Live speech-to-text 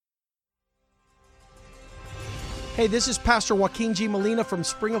Hey, this is Pastor Joaquin G. Molina from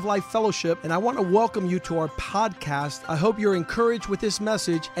Spring of Life Fellowship, and I want to welcome you to our podcast. I hope you're encouraged with this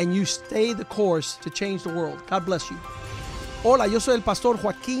message and you stay the course to change the world. God bless you. Hola, yo soy el pastor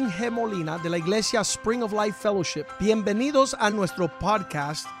Joaquin G. Molina de la iglesia Spring of Life Fellowship. Bienvenidos a nuestro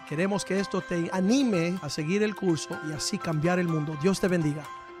podcast. Queremos que esto te anime a seguir el curso y así cambiar el mundo. Dios te bendiga.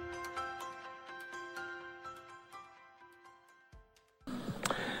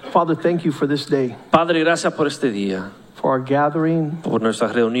 Father, thank you for this day, Padre, gracias por este día, for our gathering, por nuestra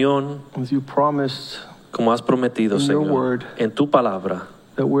reunión, as you promised como has prometido, in your Señor, word, en tu palabra,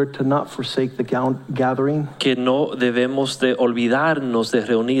 that we're to not forsake the gathering, que no debemos de olvidarnos de but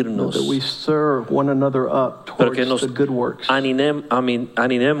reunirnos, that we stir one another up pero towards que nos the good works.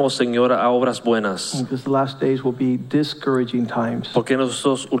 animemos, Señor, a obras buenas, Because the last days will be discouraging times, porque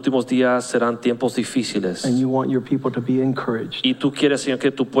nuestros últimos días serán tiempos difíciles, and you want your people to be encouraged. y tú quieres, Señor,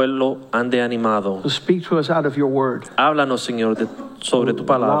 que tu pueblo ande animado. So speak to us out of your word. Háblanos, Señor, sobre tu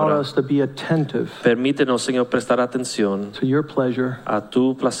Allow palabra. us to be attentive Permítenos, Señor, prestar atención to your pleasure, a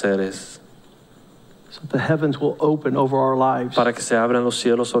tus placeres, so that the heavens will open over our lives, para que se abran los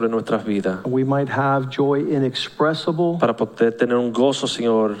cielos sobre nuestras vidas, and we might have joy inexpressible para poder tener un gozo,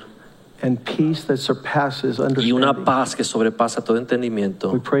 Señor, and peace that surpasses y una understanding. paz que sobrepasa todo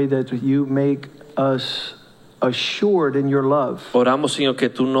entendimiento. We pray that you make us assured in your love, Oramos, Señor, que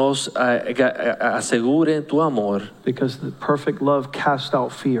tú nos asegure en tu amor, because the perfect love casts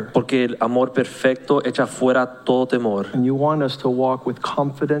out fear. porque el amor perfecto echa fuera todo temor. And you want us to walk with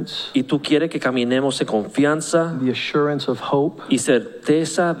confidence, Y tú quieres que caminemos en confianza the assurance of hope, y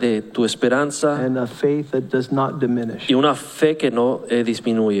certeza de tu esperanza and a faith that does not diminish. y una fe que no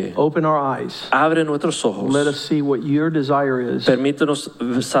disminuye. Open our eyes. Abre nuestros ojos. Let us see what your desire is Permítenos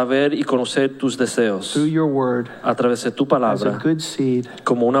saber y conocer tus deseos through your word, a través de tu as a palabra, good seed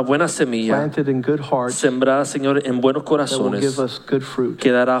como una buena semilla planted in good hearts sembrada, Señor, en buenos that will corazones, give us good fruit,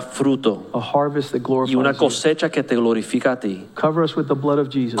 que dará fruto a harvest that y una glorifies you. cosecha que te glorifica a ti. Cover us with the blood of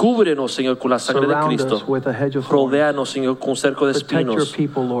Jesus. Cúbrenos, Señor, con la sangre de Surround Cristo. us with a hedge of thorns. Rodéanos, Señor, con un cerco de Protect your espinos.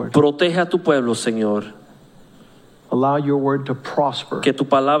 people, Lord. Protege a tu pueblo, Señor. Allow your word to prosper Que tu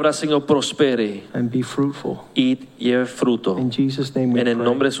palabra, Señor, prospere and be fruitful. y lleve fruto. In Jesus' name we En el pray.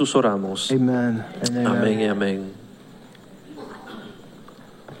 nombre de Jesús oramos. Amen and amen. Amén y amén.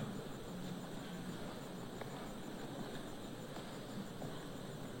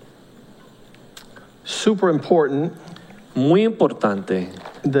 Super important Muy importante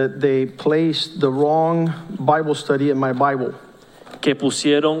that they placed the wrong Bible study in my Bible. que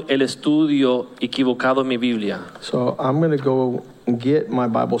pusieron el estudio equivocado en mi Biblia. So I'm going to go and get my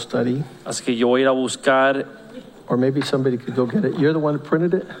Bible study, Así que yo voy a ir a buscar. or maybe somebody could go get it. You're the one that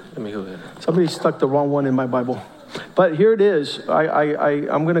printed it? Let me go get it. Somebody stuck the wrong one in my Bible. But here it is.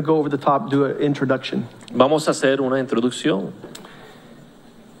 I'm going to go over the top, do an introduction. Vamos a hacer una introducción.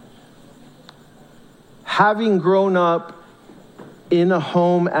 Having grown up in a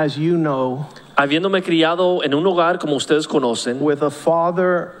home, as you know, Habiéndome criado en un hogar, como ustedes conocen, with a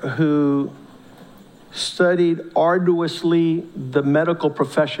father who studied arduously the medical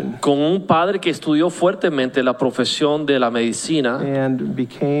profession con un padre que estudió fuertemente la profesión de la medicina and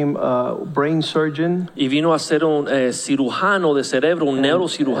became a brain surgeon y vino a ser un cirujano de cerebro, un and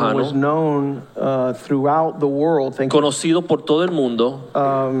was neurocirujano, known throughout the world, conocido por todo el mundo.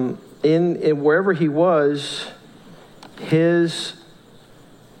 in wherever he was, his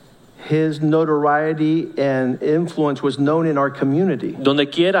notoriety and influence was known in our community. Donde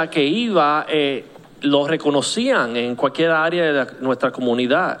quiera que iba, lo reconocían en cualquier área de nuestra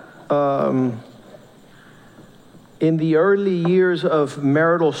comunidad. In the early years of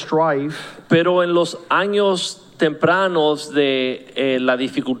marital strife, Pero en los años tempranos de la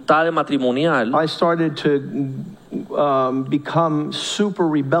dificultad matrimonial, I started to become super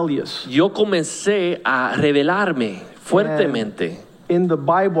rebellious. yo comencé a rebelarme fuertemente. In the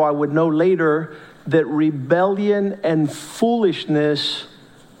Bible, I would know later that rebellion and foolishness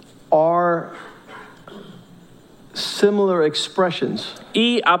are similar expressions.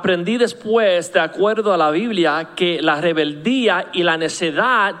 Y aprendí después, de acuerdo a la Biblia, que la rebeldía y la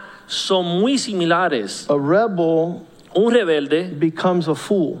necedad son muy similares. A rebel Un rebelde becomes a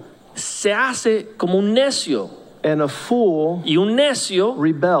fool, se hace como un necio and a fool y un necio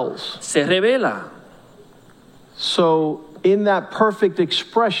rebels. se rebela. So, in that perfect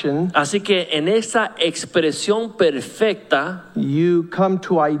expression, Así que en esa expresión perfecta, you come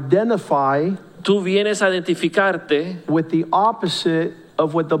to identify tú vienes a identificarte with the opposite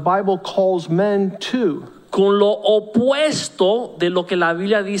of what the Bible calls men to. con lo opuesto de lo que la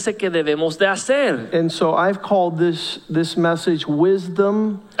Biblia dice que debemos de hacer. And so I've called this message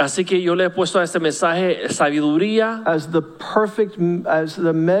wisdom. Así que yo le he puesto a este mensaje sabiduría As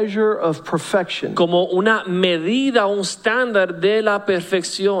the measure of perfection. como una medida, un estándar de la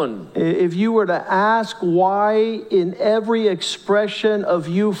perfección. If you were to ask why in every expression of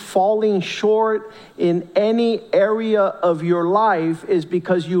you falling short in any area of your life is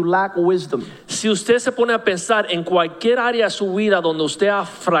because you lack wisdom. Si usted se pone a pensar en cualquier área de su vida donde usted ha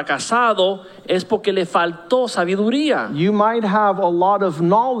fracasado, es porque le faltó sabiduría. You might have a lot of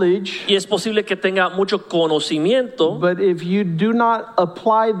knowledge, Y es posible que tenga mucho conocimiento, but if you do not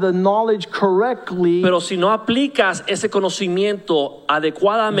apply the knowledge correctly, pero si no aplicas ese conocimiento you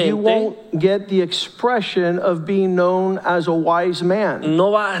adecuadamente, won't get the expression of being known as a wise man.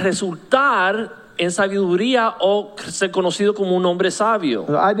 no va a resultar en sabiduría o ser conocido como un hombre sabio.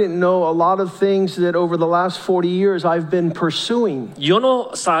 I didn't know a lot of things that over the last 40 years I've been pursuing. Yo no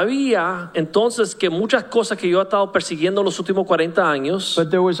sabía entonces que muchas cosas que yo he estado persiguiendo los últimos 40 años, But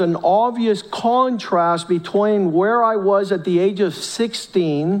there was an obvious contrast between where I was at the age of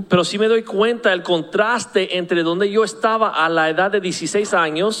 16 pero sí me doy cuenta el contraste entre donde yo estaba a la edad de 16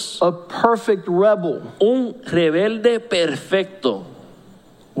 años, a perfect rebel. un rebelde perfecto.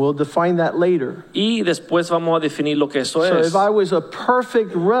 We'll define that later. Y después vamos a definir lo que eso So es. if I was a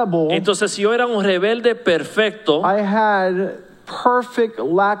perfect rebel, Entonces, si yo era un rebelde perfecto, I had perfect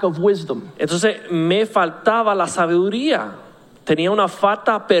lack of wisdom. entonces me faltaba la sabiduría. Tenía una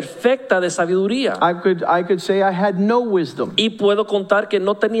falta perfecta de sabiduría. I could say I had no wisdom. Y puedo contar que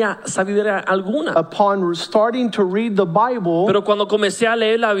no tenía sabiduría alguna. Upon starting to read the Bible, Pero cuando comencé a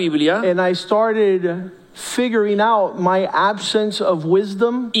leer la Biblia and I started figuring out my absence of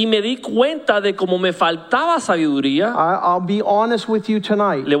wisdom, y me di cuenta de cómo me faltaba sabiduría, I'll be honest with you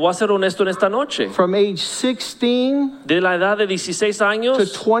tonight. le voy a ser honesto en esta noche. From age 16 De la edad de 16 to años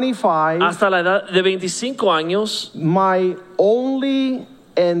 25, hasta la edad de 25 años, my only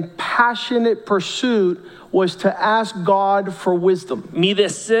and passionate pursuit was to ask God for wisdom. mi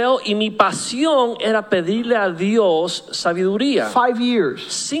deseo y mi pasión era pedirle a Dios sabiduría. 5 years.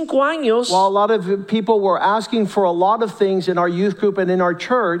 5 años, While a lot of people were asking for a lot of things in our youth group and in our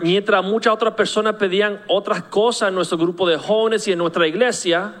church, mientras muchas otras personas pedían otras cosas en nuestro grupo de jóvenes y en nuestra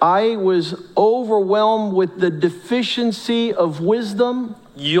iglesia, I was overwhelmed with the deficiency of wisdom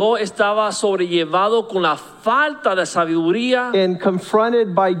yo estaba sobrellevado con la falta de sabiduría and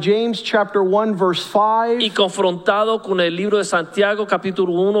confronted by James chapter 1 verse 5. y confrontado con el libro de Santiago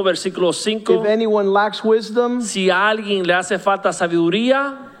capítulo 1 versículo 5. If anyone lacks wisdom, Si a alguien le hace falta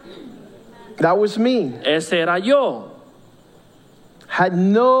sabiduría, that was me. ese era yo. Had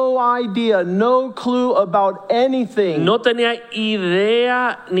no idea, no clue about anything. No tenía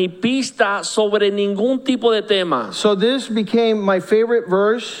idea ni pista sobre ningún tipo de tema. So this became my favorite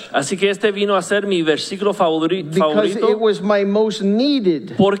verse Así que este vino a ser mi versículo because it favorito was my most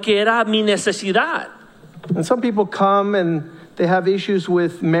needed. porque era mi necesidad. And some people come and they have issues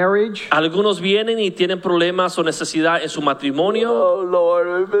with marriage. Algunos vienen y tienen problemas o necesidad en su matrimonio. Oh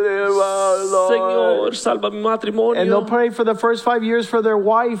Lord, Señor, salva mi and they'll matrimonio. pray for the first 5 years for their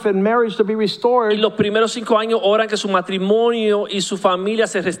wife and marriage to be Y restored, los primeros 5 años oran que su matrimonio y su familia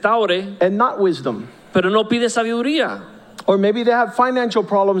se restaure, and not wisdom. pero no piden sabiduría. Or maybe they have financial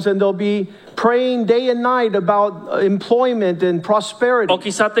problems and they'll be praying day and night about employment and prosperity. O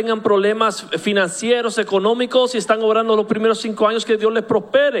quizá tengan problemas financieros, económicos y están orando los primeros 5 años que Dios les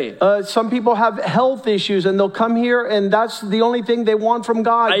prospere. Some people have health issues and they'll come here and that's the only thing they want from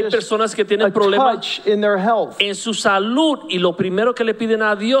God. Hay just personas que a tienen problemas touch in their health. en su salud y lo primero que le piden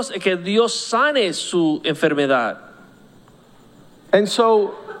a Dios es que Dios sane su enfermedad. And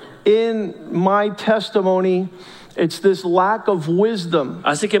so in my testimony, it's this lack of wisdom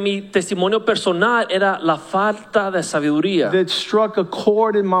Así que mi testimonio personal era la falta de sabiduría, that struck a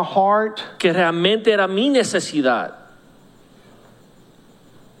chord in my heart. que realmente era mi necesidad.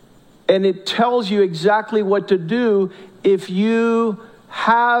 And it tells you exactly what to do if you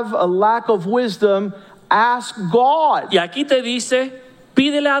have a lack of wisdom. Ask God, Y aquí te dice,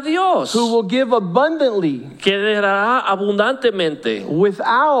 pídele a Dios, who will give abundantly que dará abundantemente,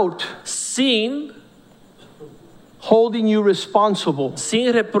 without sin holding you responsible.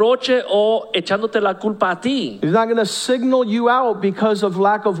 reproche o echándote la culpa a ti. He's not going to signal you out because of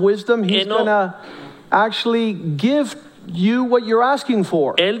lack of wisdom. He's no- going to actually give you what you're asking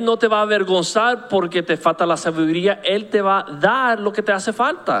for. Él no te va a avergonzar porque te falta la sabiduría. Él te va a dar lo que te hace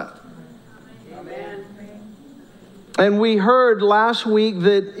falta. And we heard last week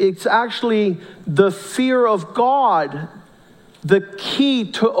that it's actually the fear of God the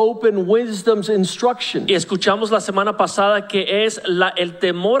key to open wisdom's instruction. Y escuchamos la semana pasada que es el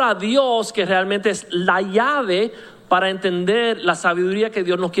temor a Dios que realmente es la llave para entender la sabiduría que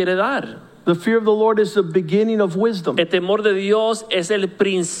Dios nos quiere dar. The fear of the Lord is the beginning of wisdom. El temor de Dios es el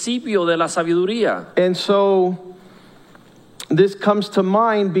principio de la sabiduría. And so this comes to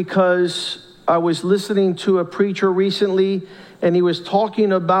mind because I was listening to a preacher recently, and he was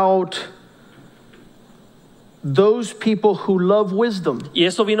talking about those people who love wisdom. Y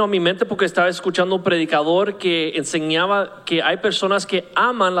eso vino a mi mente porque estaba escuchando un predicador que enseñaba que hay personas que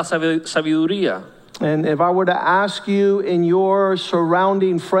aman la sabiduría. And if I were to ask you in your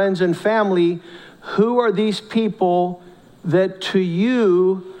surrounding friends and family, who are these people that to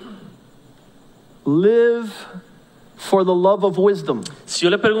you live for the love of wisdom? Si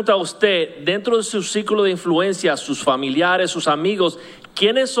yo le pregunto a usted, dentro de su círculo de influencia, sus familiares, sus amigos,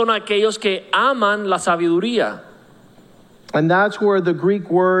 ¿quiénes son aquellos que aman la sabiduría? And that's where the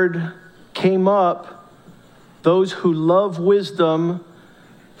Greek word came up, those who love wisdom,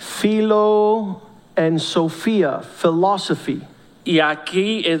 philo and sophia, philosophy. Y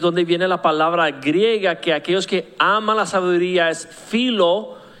aquí es donde viene la palabra griega, que aquellos que aman la sabiduría es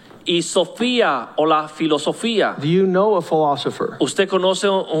philo y sofía o la filosofía. Do you know a philosopher? ¿Usted conoce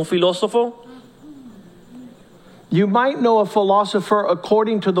un filósofo? You might know a philosopher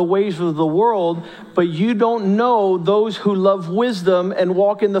according to the ways of the world, but you don't know those who love wisdom and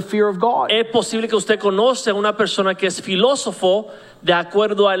walk in the fear of God. Es posible que usted conoce a una persona que es filósofo de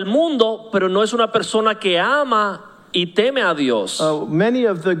acuerdo al mundo, pero no es una persona que ama y teme a Dios. Many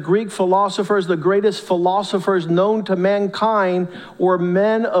of the Greek philosophers, the greatest philosophers known to mankind, were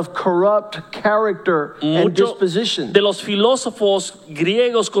men of corrupt character and disposition. De los filósofos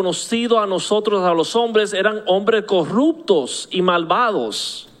griegos conocidos a nosotros, a los hombres, eran hombres corruptos y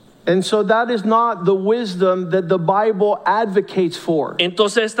malvados. And so that is not the wisdom that the Bible advocates for.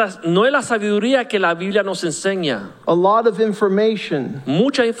 Entonces esta no es la sabiduría que la Biblia nos enseña. A lot of information,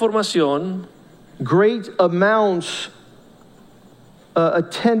 Mucha información, great amounts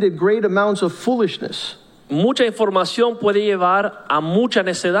attended great amounts of foolishness. mucha información puede llevar a mucha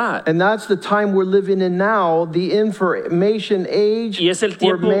necedad. And that's the time we're living in now, the information age, Y es el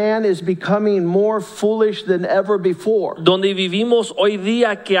where tiempo man is becoming more foolish than ever before. Donde vivimos hoy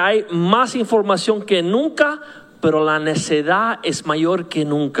día, que hay más información que nunca, pero la necedad es mayor que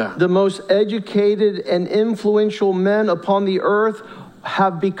nunca. The most educated and influential men upon the earth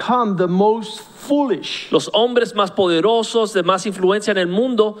have become the most foolish. Los hombres más poderosos, de más influencia en el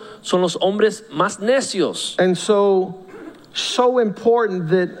mundo, son los hombres más necios. And so important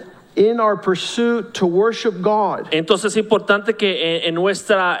that in our pursuit to worship God, Entonces es importante que en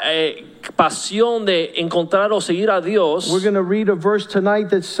nuestra pasión de encontrar o seguir a Dios, we're going to read a verse tonight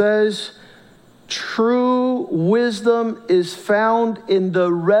that says, true wisdom is found in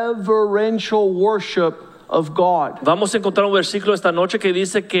the reverential worship of God. vamos a encontrar un versículo esta noche que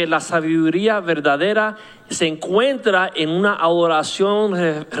dice que la sabiduría verdadera se encuentra en una adoración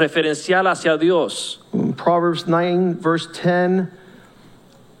referencial hacia Dios. Proverbs 9 verse 10.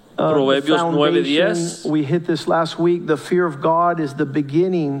 Proverbios 9:10. We hit this last week. The fear of God is the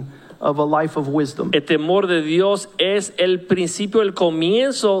beginning of a life of wisdom. El temor de Dios es el principio, el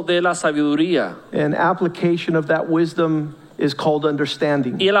comienzo de la sabiduría. And application of that wisdom is called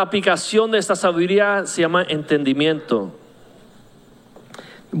understanding. Y la aplicación de esta sabiduría se llama entendimiento.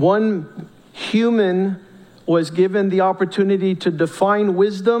 One human was given the opportunity to define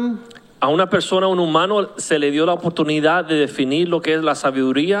wisdom. A una persona, un humano, se le dio la oportunidad de definir lo que es la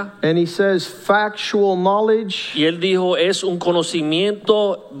sabiduría. And he says factual knowledge Y él dijo, es un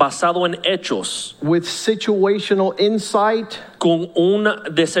conocimiento basado en hechos, with situational insight, con un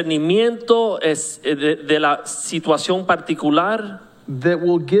discernimiento de la situación particular, that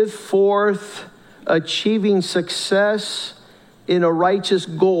will give forth achieving success in a righteous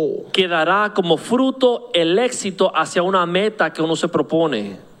goal. que dará como fruto el éxito hacia una meta que uno se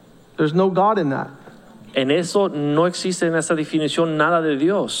propone. There's no God in that. En eso no existe, en esa definición, nada de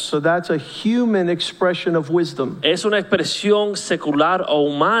Dios. So that's a human expression of wisdom. Es una expresión secular o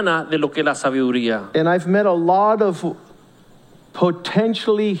humana de lo que es la sabiduría. And I've met a lot of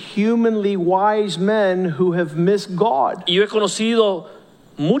potentially humanly wise men who have missed God. Y yo he conocido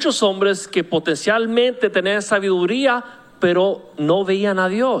muchos hombres que potencialmente tenían sabiduría, pero no veían a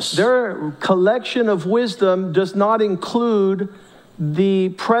Dios. Their collection of wisdom does not include the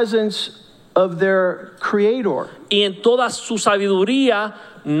presence of their creator. Y en toda su sabiduría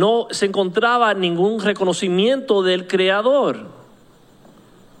no se encontraba ningún reconocimiento del Creador.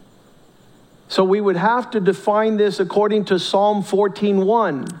 So we would have to define this according to Psalm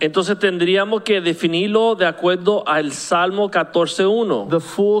 14:1. Entonces tendríamos que definirlo de acuerdo al Salmo 14:1. The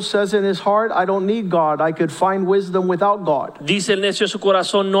fool says in his heart, I don't need God. I could find wisdom without God. Dice el necio en su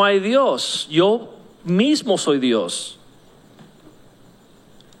corazón, no hay Dios. Yo mismo soy Dios.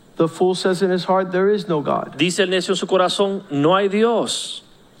 The fool says in his heart, there is no God. Dice el necio en su corazón, no hay Dios.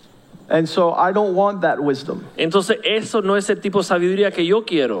 And so I don't want that wisdom. Entonces eso no es el tipo de sabiduría que yo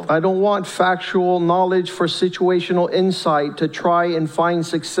quiero. I don't want factual knowledge for situational insight to try and find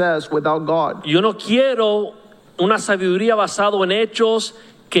success without God. Yo no quiero una sabiduría basada en hechos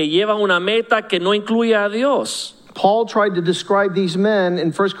que llevan una meta que no incluye a Dios. Paul tried to describe these men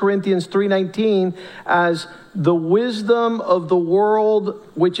in 1 Corinthians 3:19 as the wisdom of the world,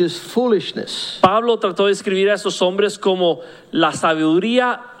 which is foolishness. Pablo trató de describir a estos hombres como la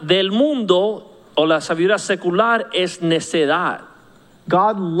sabiduría del mundo o la sabiduría secular es necedad.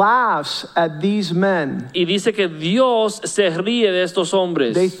 God laughs at these men. Y dice que Dios se ríe de estos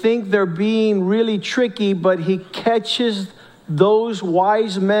hombres. They think they're being really tricky, but he catches those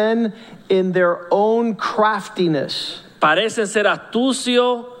wise men in their own craftiness. Parecen ser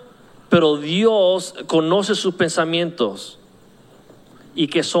astucios, pero Dios conoce sus pensamientos y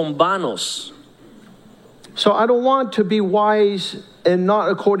que son vanos. So I don't want to be wise and not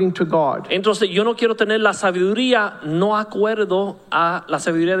according to God. Entonces yo no quiero tener la sabiduría no acuerdo a la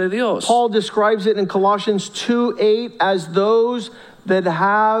sabiduría de Dios. Paul describes it in Colossians 2:8 as those that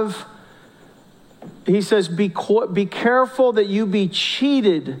have, he says, be careful that you be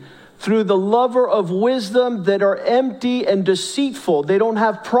cheated through the lover of wisdom, that are empty and deceitful. They don't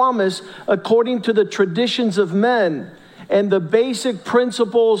have promise according to the traditions of men and the basic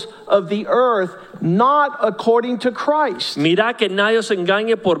principles of the earth, not according to Christ. Mira que nadie os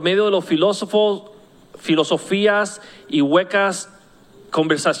engañe por medio de los filosofías y huecas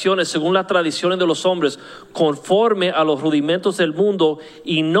conversaciones según las tradiciones de los hombres, conforme a los rudimentos del mundo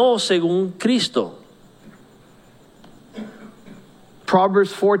y no según Cristo.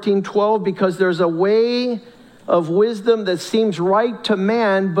 Proverbs 14:12, because there's a way of wisdom that seems right to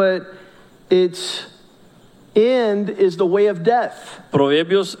man, but its end is the way of death.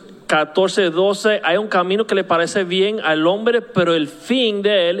 Proverbios 14:12, hay un camino que le parece bien al hombre, pero el fin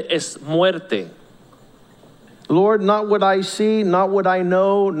de él es muerte. Lord, not what I see, not what I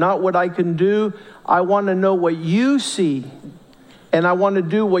know, not what I can do. I want to know what you see. And I want to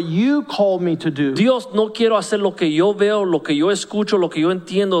do what you called me to do. Dios, no quiero hacer lo que yo veo, lo que yo escucho, lo que yo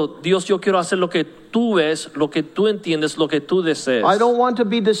entiendo. Dios, yo quiero hacer lo que tú ves, lo que tú entiendes, lo que tú deseas. I don't want to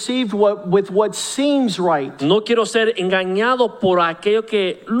be deceived with what seems right. No quiero ser engañado por aquello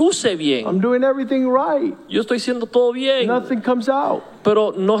que luce bien. I'm doing everything right. Yo estoy haciendo todo bien, Nothing comes out.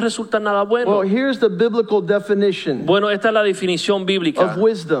 pero no resulta nada bueno. Well, here's the biblical definition Bueno, esta es la definición bíblica of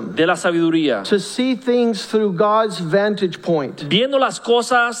wisdom. de la sabiduría. To see things through God's vantage point Viendo las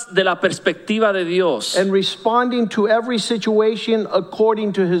cosas de la perspectiva de Dios and responding to every situation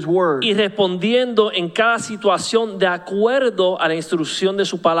according to his word. y respondiendo en cada situación de acuerdo a la instrucción de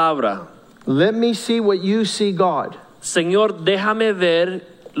su palabra. Let me see what you see, God, Señor, déjame ver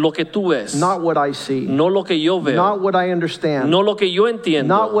lo que tú ves, not what I see, no lo que yo veo, not what I understand, no lo que yo entiendo,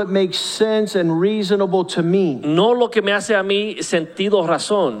 not what makes sense and reasonable to me. no lo que me hace a mí sentido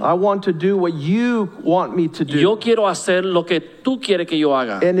razón. I want to do what you want me to do. Yo quiero hacer lo que tú quieres que yo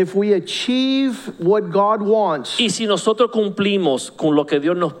haga. And if we achieve what God wants, Y si nosotros cumplimos con lo que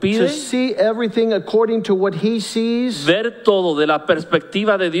Dios nos pide, to see everything according to what he sees ver todo de la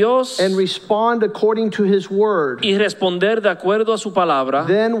perspectiva de Dios and respond according to his word, y responder de acuerdo a su palabra,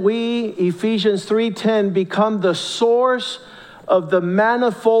 then we, Ephesians 3:10, become the source of the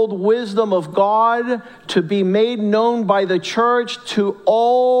manifold wisdom of God to be made known by the church to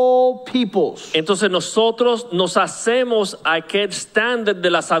all peoples. entonces nosotros nos hacemos aquel estándar de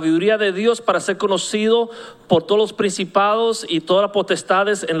la sabiduría de Dios para ser conocido por todos los principados y todas las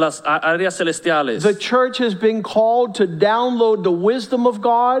potestades en las áreas celestiales. The church has been called to download the wisdom of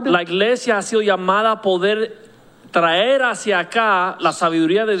God La iglesia ha sido llamada a poder traer hacia acá la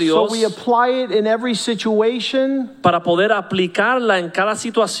sabiduría de so Dios we apply it in every situation para poder aplicarla en cada so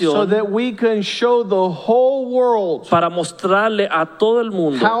situación, that we can show the whole world para mostrarle a todo el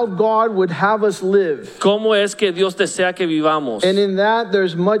mundo how God would have us live. cómo es que Dios desea que vivamos. And in that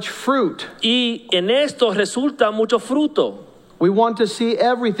there's much fruit. Y en esto resulta mucho fruto. We want to see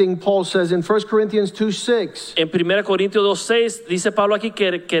everything, Paul says in 1 Corinthians 2:6. En 1 Corintios 2:6 dice Pablo aquí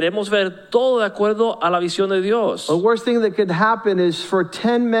que queremos ver todo de acuerdo a la visión de Dios. The worst thing that could happen is for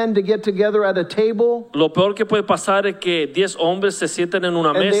 10 men to get together at a table. Lo peor que puede pasar es que 10 hombres se sienten en una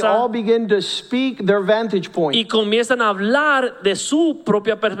And they all mesa begin to speak their vantage point. y comienzan a hablar de su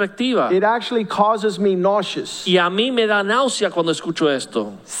propia perspectiva. It actually causes me nauseous. Y a mí me da náusea cuando escucho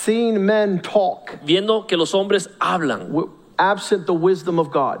esto, Seeing men talk viendo que los hombres hablan absent the wisdom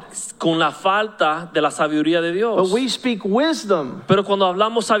of God. con la falta de la sabiduría de But Dios. we speak wisdom Pero cuando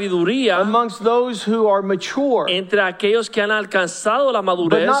hablamos sabiduría amongst those who are mature, entre aquellos que han alcanzado la but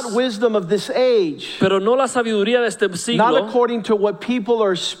madurez, not wisdom of this age, pero no la sabiduría de este not siglo, according to what people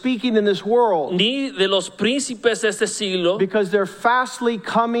are speaking in this world, ni de los príncipes de este siglo, because they're fastly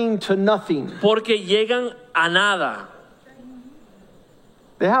coming to nothing. porque llegan a nada.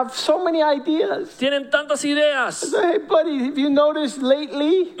 They have so many ideas. Tienen tantas ideas. Hey, buddy, have you noticed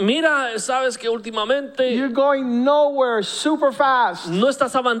lately? Mira, sabes que últimamente You're going nowhere super fast no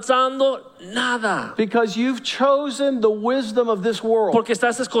estás avanzando nada, because you've chosen the wisdom of this world porque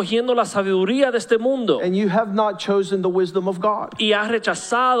estás escogiendo la sabiduría de este mundo and you have not chosen the wisdom of God. y has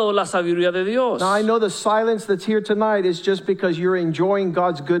rechazado la sabiduría de Dios. Now, I know the silence that's here tonight is just because you're enjoying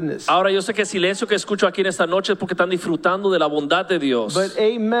God's goodness. Ahora yo sé que el silencio que escucho aquí en esta noche es porque están disfrutando de la bondad de Dios. But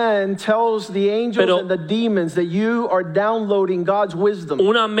amen tells the angels Pero- and the demons that you are downloading God's wisdom.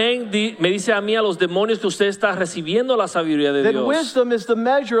 Un amén me dice a mí, a los demonios, que usted está recibiendo la sabiduría de That Dios. wisdom is the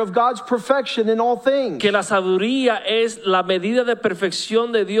measure of God's perfection in all things. Que la sabiduría es la medida de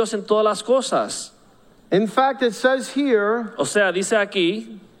perfección de Dios en todas las cosas. In fact, it says here, O sea, dice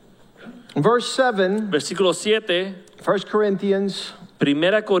aquí, verse 7, versículo 7, 1 Corinthians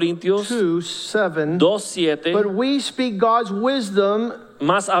 1 Corintios 2:7. 2:7. But we speak God's wisdom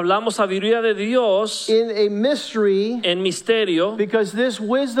Más hablamos sabiduría de Dios in a mystery, en misterio, because this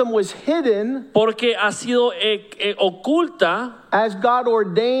wisdom was hidden porque ha sido oculta as God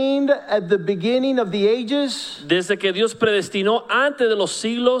ordained at the beginning of the ages. desde que Dios predestinó antes de los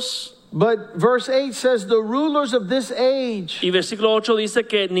siglos. But verse 8 says the rulers of this age Y versículo 8 dice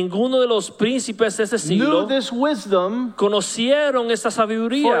que ninguno de los príncipes de este knew siglo this wisdom, conocieron esta for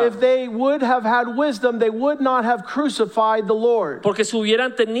sabiduría. if they would have had wisdom, they would not have crucified the Lord. Porque si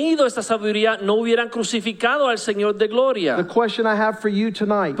hubieran tenido esta sabiduría, no hubieran crucificado al Señor de The gloria. question I have for you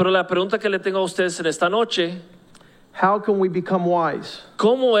tonight, Pero la pregunta que le tengo a ustedes en esta noche, how can we become wise?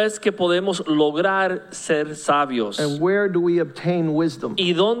 ¿cómo es que podemos lograr ser sabios? And where do we obtain wisdom?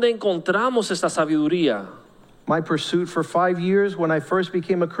 ¿Y dónde encontramos esta sabiduría? My pursuit for 5 years when I first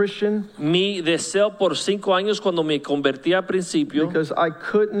became a Christian, Mi deseo por 5 años cuando me convertí al principio, because I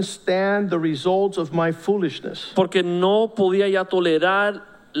couldn't stand the results of my foolishness. porque no podía ya tolerar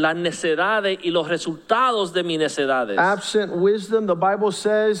las necedades y los resultados de mis necedades. Absent wisdom, the Bible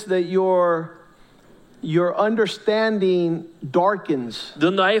says that your understanding darkens.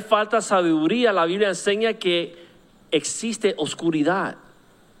 Donde hay falta de sabiduría, la Biblia enseña que existe oscuridad.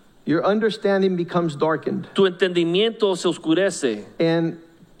 Your understanding becomes darkened. Tu entendimiento se oscurece. And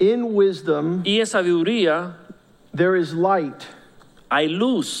in wisdom, Y en sabiduría there is light, hay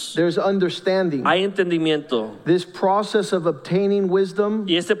luz, there's understanding. hay entendimiento. This process of obtaining wisdom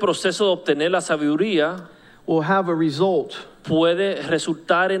Y este proceso de obtener la sabiduría will have a result. puede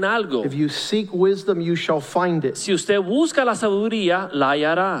resultar en algo. If you seek wisdom, you shall find it. Si usted busca la sabiduría, la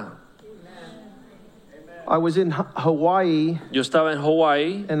hallará. I was in Hawaii Yo estaba en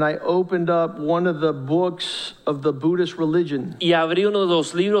Hawái and I opened up one of the books of the Buddhist religion. y abrí uno de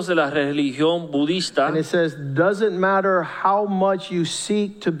los libros de la religión budista. And it says, doesn't matter how much you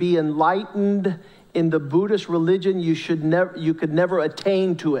seek to be enlightened in the Buddhist religion, you could never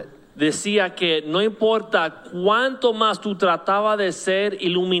attain to it. Decía que no importa cuánto más tú tratabas de ser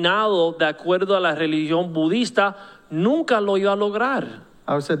iluminado de acuerdo a la religión budista, nunca lo iba a lograr.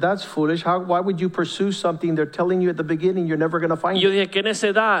 I said, that's foolish. Why would you pursue something they're telling you at the beginning you're never going to find Y yo it? dije, ¿qué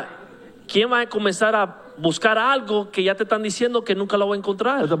necedad? ¿Quién va a comenzar a buscar algo que ya te están diciendo que nunca lo va a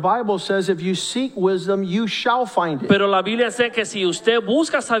encontrar? The Bible says if you seek wisdom, you shall find it. Pero la Biblia dice que si usted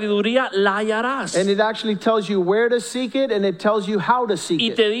busca sabiduría, la hallarás. And it actually tells you where to seek it, and it tells you how to seek Y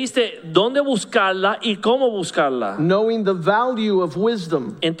it. te dice dónde buscarla y cómo buscarla. Knowing the value of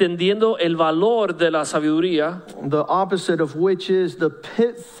wisdom, Entendiendo el valor de la sabiduría, the opposite of which is the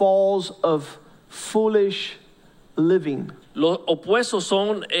pitfalls of foolish living. Los opuestos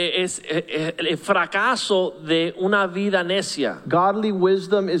son el fracaso de una vida necia. Godly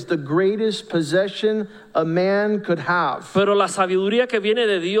wisdom is the greatest possession a man could have. Pero la sabiduría que viene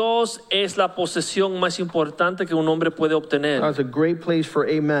de Dios es la posesión más importante que un hombre puede obtener. That's a great place for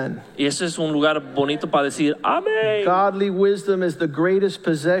amen. Y ese es un lugar bonito para decir amén. Godly wisdom is the greatest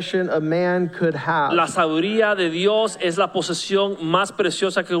possession a man could have. La sabiduría de Dios es la posesión más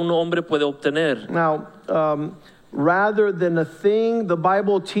preciosa que un hombre puede obtener. Now, rather than a thing, the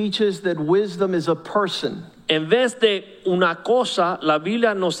Bible teaches that wisdom is a person. En vez de una cosa, la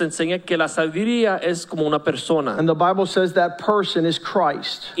Biblia nos enseña que la sabiduría es como una persona. And the Bible says that person is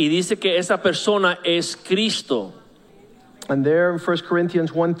Christ. Y dice que esa persona es Cristo. And there in 1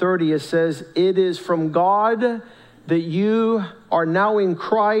 Corinthians 1:30 it says, "It is from God that you are now in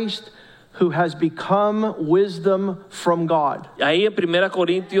Christ, who has become wisdom from God." Ahí en 1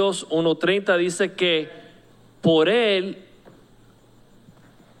 Corintios 1:30 dice que por él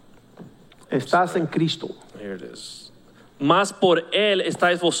Estás en Cristo. Here it is. Más por él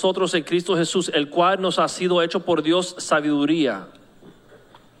estáis vosotros en Cristo Jesús, el cual nos ha sido hecho por Dios sabiduría,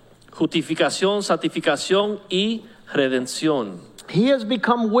 justificación, santificación y redención. He has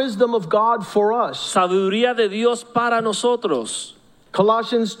become wisdom of God for us. Sabiduría de Dios para nosotros.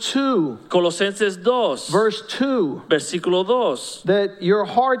 Colossians 2, Colosenses 2, verse 2, versículo 2. that your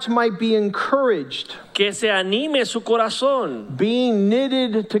hearts might be encouraged, Que se anime su corazón, being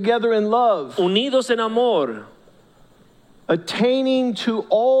knitted together in love, unidos en amor, attaining to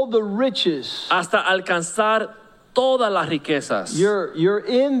all the riches. hasta alcanzar todas las riquezas. You're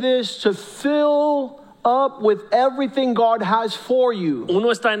in this to fill up with everything God has for you. Uno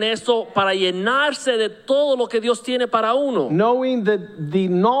está en esto para llenarse de todo lo que Dios tiene para uno. Knowing that the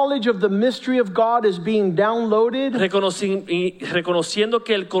knowledge of the mystery of God is being downloaded Reconociendo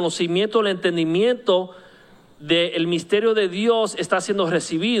que el conocimiento, el entendimiento del misterio de Dios está siendo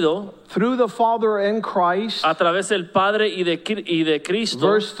recibido through the Father and Christ. a través del Padre y de Cristo.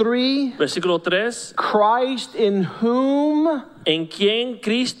 Verse 3, Versículo 3. Christ in whom, En quien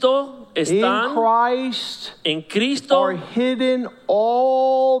Cristo in están, Christ en Cristo are hidden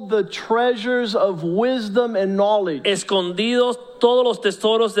all the treasures of wisdom and knowledge. escondidos todos los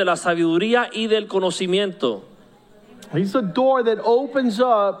tesoros de la sabiduría y del conocimiento. He's the door that opens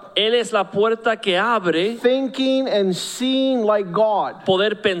up Él es la puerta que abre thinking and seeing like God.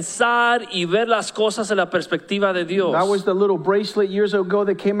 poder pensar y ver las cosas en la perspectiva de Dios. That was the little bracelet years ago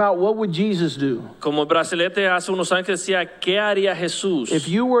that came out. What would Jesus do? Como el bracelete hace unos años decía, ¿qué haría Jesús? If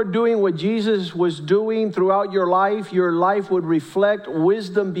you were doing what Jesus was doing throughout your life would reflect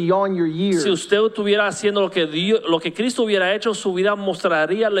wisdom beyond your years. Si usted estuviera haciendo lo que Cristo hubiera hecho, su vida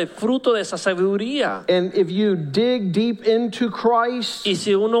mostraría el fruto de esa sabiduría. And if you dig deep into Christ, Y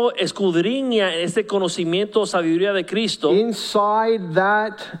si uno escudriña este conocimiento, sabiduría de Cristo, inside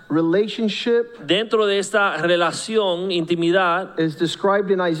that relationship dentro de esta relación, intimidad, is described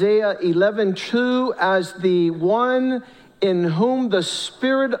in Isaiah 11:2 as the one in whom the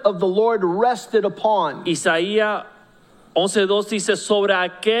Spirit of the Lord rested upon. Isaías 11:2 dice sobre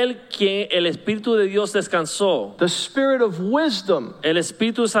aquel quien el Espíritu de Dios descansó, The Spirit of wisdom el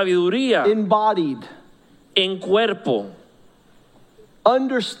Espíritu de sabiduría embodied, en cuerpo,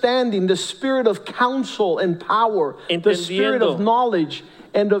 understanding, the Spirit of counsel and power, the Spirit of Entendiendo. knowledge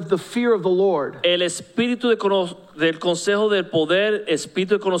and of the fear of the Lord. el Espíritu del consejo del poder, Espíritu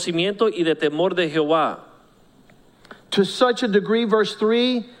de conocimiento y de temor de Jehová. To such a degree, verse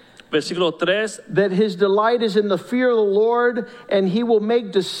 3, Versículo 3, that his delight is in the fear of the Lord, and he will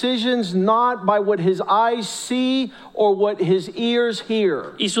make decisions not by what his eyes see or what his ears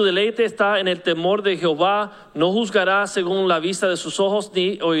hear. y su deleite está en el temor de Jehová, no juzgará según la vista de sus ojos,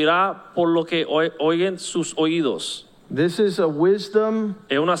 ni oirá por lo que oyen sus oídos. This is a wisdom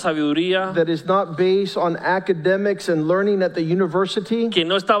Es una sabiduría that is not based on academics and learning at the university. que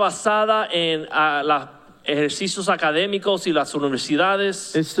no está basada en los ejercicios académicos y las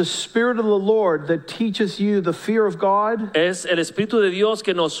universidades. It's the Spirit of the Lord that teaches you the fear of God, Es el Espíritu de Dios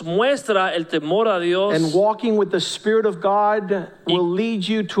que nos muestra el temor a Dios. and walking with the Spirit of God will lead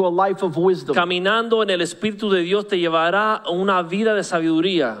you to a life of wisdom. Caminando en el Espíritu de Dios te llevará a una vida de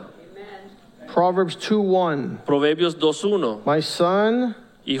sabiduría. Proverbs 2:1. Proverbios 2:1. My son,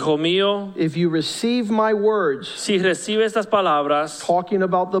 Hijo mío, if you receive my words, si recibe estas palabras, talking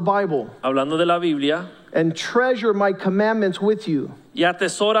about the Bible, hablando de la Biblia, and treasure my commandments with you, y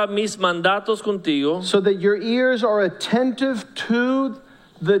atesora mis mandatos contigo, so that your ears are attentive to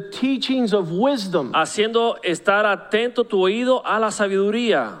the teachings of wisdom, haciendo estar atento tu oído a la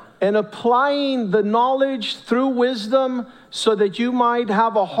sabiduría, and applying the knowledge through wisdom so that you might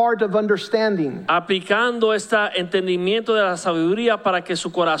have a heart of understanding. Aplicando este entendimiento de la sabiduría para que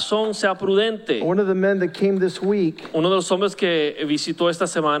su corazón sea prudente. One of the men that came this week, Uno de los hombres que visitó esta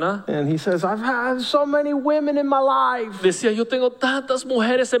semana and he says, I've had so many women in my life. decía, yo tengo tantas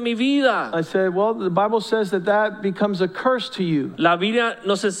mujeres en mi vida. I said, well, the Bible says that becomes a curse to you. La Biblia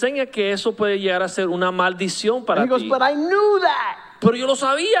nos enseña que eso puede llegar a ser una maldición para And he goes, ti. but I knew that. Pero yo lo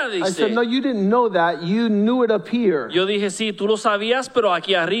sabía, I said, no, dice. you didn't know that. You knew it up here. Yo dije, sí, tú lo sabías, pero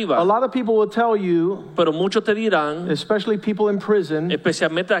aquí A arriba. lot of people will tell you, Pero muchos te dirán, especially people in prison,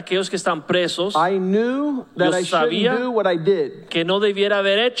 especialmente aquellos que están presos, I knew that Yo I shouldn't sabía do what I did. que no debiera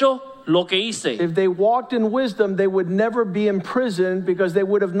haber hecho lo que hice. If they walked in wisdom, they would never be in prison because they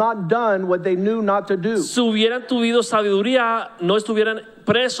would have not done what they knew not to do. Si hubieran tenido sabiduría, no estuvieran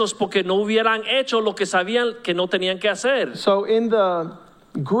presos porque no hubieran hecho lo que sabían que no tenían que hacer. So in the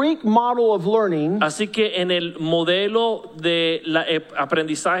Greek model of learning, Así que en el modelo de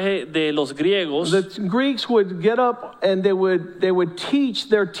aprendizaje de los griegos, the Greeks would get up and they would teach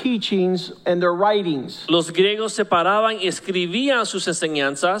their teachings and their writings. los griegos se paraban y escribían sus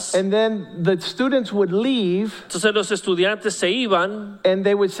enseñanzas. And then the students would leave Entonces los estudiantes se iban. and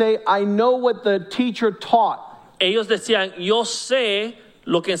they would say, I know what the teacher taught. Ellos decían, yo sé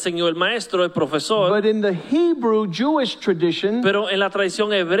lo que enseñó el maestro, el profesor. But in the Hebrew Jewish tradition, Pero en la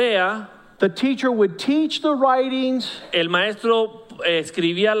tradición hebrea, the teacher would teach the writings, el maestro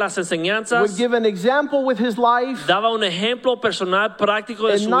escribía las would enseñanzas, give an example with his life, daba un ejemplo personal práctico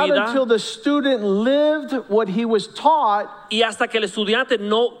de and su not until vida, the student lived what he was taught y hasta que el estudiante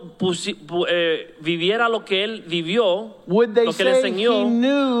no viviera lo que él vivió, would they lo que le say he enseñó,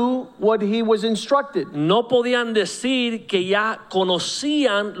 knew what he was instructed. no podían decir que ya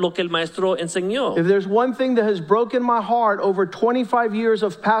conocían lo que el maestro enseñó. If there's one thing that has broken my heart over 25 years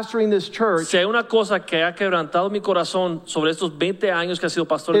of pastoring this church, Si hay una cosa que ha quebrantado mi corazón sobre estos 20 años que ha sido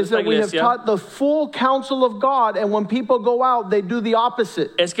pastor de is esta that we have iglesia, taught the full counsel of God, and when people go out, they do the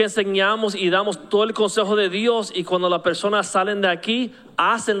opposite. es que enseñamos y damos todo el consejo de Dios, y cuando las personas salen de aquí,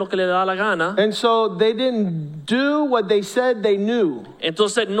 hacen lo que les da la gana. And so they didn't do what they said they knew.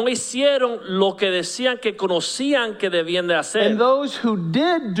 Entonces no hicieron lo que decían que conocían que debían de hacer. And those who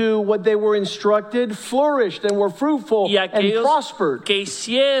did do what they were instructed flourished and were fruitful Y and aquellos prospered. que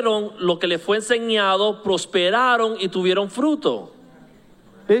hicieron lo que les fue enseñado, prosperaron y tuvieron fruto.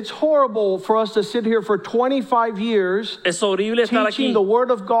 It's horrible for us to sit here for 25 years Es horrible estar teaching aquí the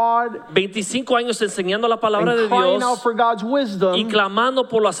Word of God 25 años enseñando la palabra de and crying out Dios for God's y wisdom clamando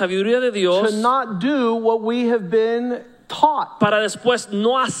por la sabiduría de Dios, to not do what we have been taught. para después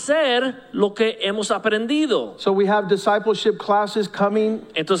no hacer lo que hemos aprendido. So we have discipleship classes coming.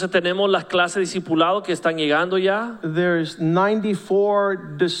 Entonces tenemos las clases de discipulado que están llegando ya. There's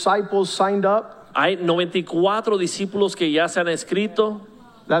 94 disciples signed up. Hay 94 discípulos que ya se han escrito.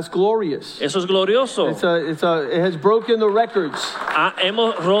 That's glorious. Eso es glorioso. It has broken the records.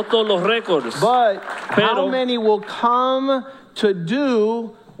 Hemos roto los récords. But how Pero- many will come to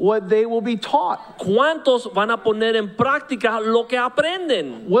do what they will be taught? ¿Cuántos van a poner en práctica lo que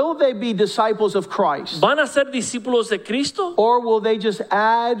aprenden? Will they be disciples of Christ? ¿Van a ser discípulos de Cristo? Or will they just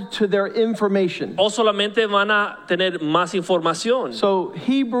add to their information? ¿O solamente van a tener más información? So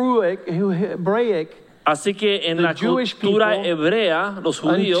Hebraic, Así que en The la Jewish cultura people, hebrea, los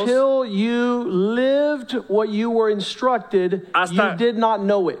judíos, until you lived what you were instructed, Hasta- you did not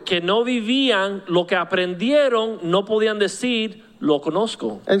know it. que no vivían lo que aprendieron, no podían decir, lo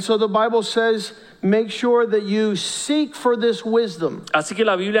conozco. And so the Bible says, make sure that you seek for this wisdom. Así que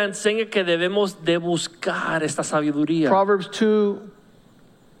la Biblia enseña que debemos de buscar esta sabiduría. Proverbs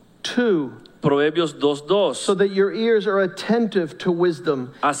 2:2. Proverbios 2:2. So that your ears are attentive to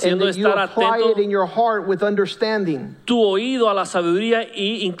wisdom, and Haciendo that you estar apply atento- it in your heart with understanding. Tu oído a la sabiduría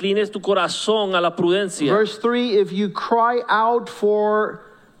y inclines tu corazón a la prudencia. Verse 3, if you cry out for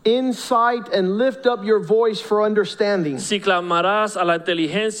insight and lift up your voice for understanding. Si clamarás a la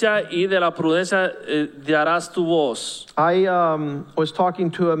inteligencia y de la prudencia darás tu voz. I was talking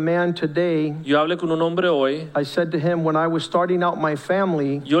to a man today. Yo hablé con un hombre hoy. I said to him, when I was starting out my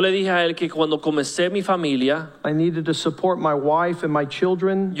family, Yo le dije a él que cuando comencé mi familia, I needed to support my wife and my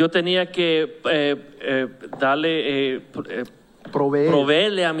children, yo tenía que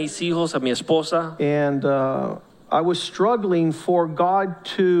proveerle a mis hijos, a mi esposa. and I was struggling for God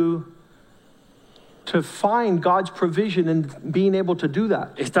to find God's provision and being able to do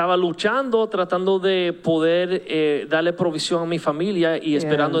that. Estaba luchando, tratando de poder darle provisión a mi familia y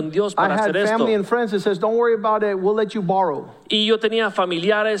esperando en Dios I para had hacer esto. family and friends that says, don't worry about it, we'll let you borrow. Y yo tenía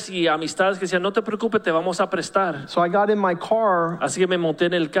familiares y amistades que decían, no te preocupes, te vamos a prestar. So I got in my car, Así que me monté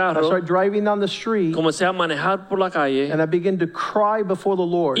en el I carro, started driving down the street, comencé a manejar por la calle and I began to cry before the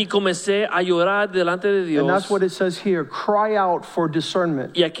Lord. y comencé a llorar delante de And that's Dios. what it says here, cry out for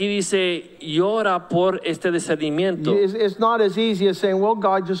discernment. Y aquí dice, llora por este discernimiento. It's not as easy as saying, well,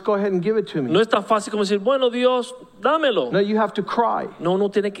 God, just go ahead and give it to me. No es tan fácil como decir, bueno, Dios, dámelo. No, you have to cry. No, uno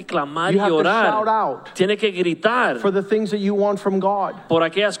tiene que clamar You y have to shout llorar. out Tiene que gritar for the things that you want from God. por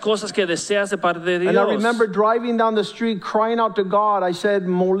aquellas cosas que deseas de parte de And I Dios. remember driving down the street crying out to God. I said,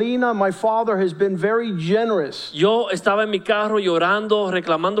 Molina, my father, has been very generous. Yo estaba en mi carro llorando,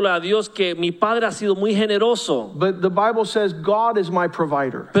 reclamándole a Dios que mi padre ha sido muy generoso. But the Bible says God is my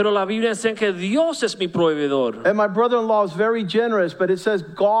provider. Pero la Biblia enseña que Dios es mi proveedor. And my brother-in-law is very generous, but it says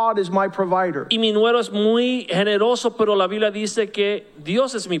God is my provider. Y mi nuero es muy generoso, pero la Biblia dice que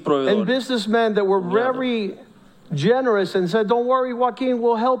Dios es mi And proveedor. businessmen that were very generous and said, don't worry, Joaquin,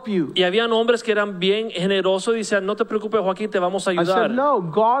 we'll help you. Y habían hombres que eran bien generosos y decían, no te preocupes, Joaquín, te vamos a I said, ayudar. no,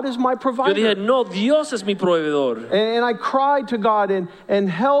 God is my Yo provider. dije, no, Dios es mi proveedor. And I cried to God and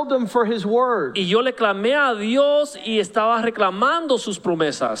held him for his word, Y yo le clamé a Dios y estaba reclamando sus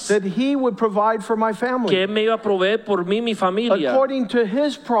promesas. that he would provide for my Que family Él me iba a proveer por mí y mi familia. according to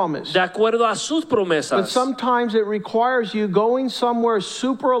his promise. De acuerdo a sus But promesas. sometimes it requires you going somewhere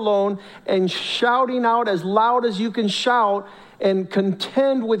super alone and shouting out as loud as you can shout and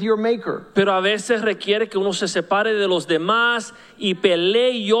contend with your maker. Pero a veces requiere que uno se separe de los demás y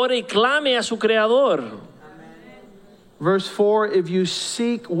pelee, y llore y clame a su creador. Verse 4, if you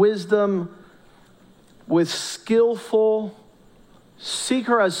seek wisdom with skillful, seek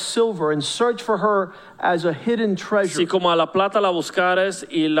her as silver and search for her as a hidden treasure. Si como a la plata la buscares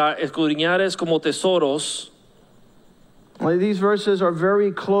y la escudriñares como tesoros. Well, these verses are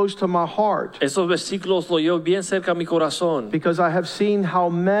very close to my heart Esos versículos lo llevo bien cerca a mi corazón. because I have seen how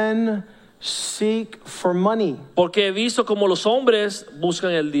men seek for money. Porque he visto como los hombres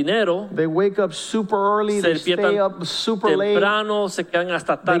buscan el dinero. They wake up super early, they Se stay despiertan up super late, temprano, se quedan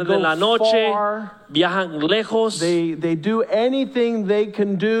hasta tarde go en la noche, far. viajan lejos. they do anything they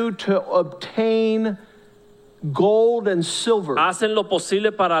can do to obtain gold and silver. Hacen lo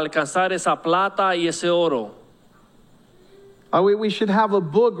posible para alcanzar esa plata y ese oro. We should have a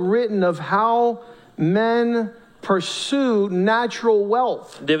book written of how men pursue natural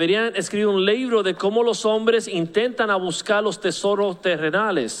wealth. Deberían escribir un libro de cómo los hombres intentan a buscar los tesoros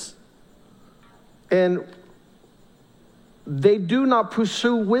terrenales. And they do not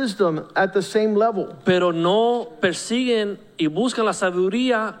pursue wisdom at the same level. Pero no persiguen y buscan la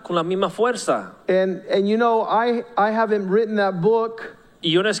sabiduría con la misma fuerza. And you know, I haven't written that book, Y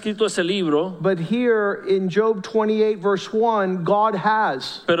yo no he escrito ese libro, but here in Job 28 verse 1, God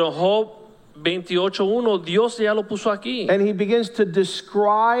has. pero Job 28:1, Dios ya lo puso aquí. And he begins to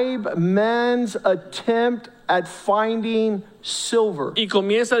describe man's attempt at finding silver. Y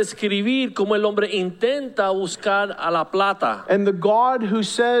comienza a describir cómo el hombre intenta buscar a la plata. And the God who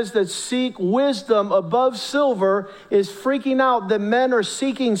says that seek wisdom above silver is freaking out that men are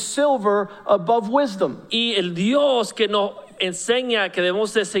seeking silver above wisdom. Y el Dios que nos enseña que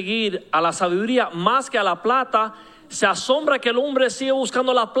debemos de seguir a la sabiduría más que a la plata, se asombra que el hombre sigue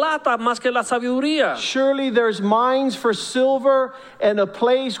buscando la plata más que la sabiduría. Surely there's mines for silver and a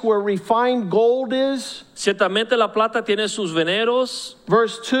place where refined gold is. Ciertamente la plata tiene sus veneros.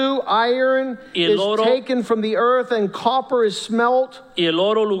 Verse 2, iron Y el is oro- taken from the earth and copper is smelt. Y el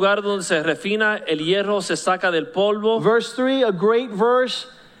oro, lugar donde se refina, el hierro se saca del polvo. Verse 3, a great verse.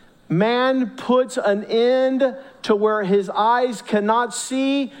 Man puts an end to where his eyes cannot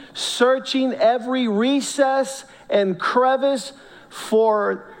see, searching every recess and crevice,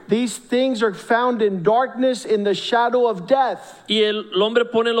 for these things are found in darkness, in the shadow of death. Y el hombre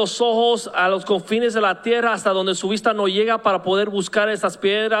pone los ojos a los confines de la tierra hasta donde su vista no llega para poder buscar esas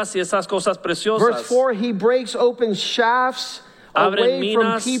piedras y esas cosas Verse preciosas. 4, he breaks open shafts Abre away from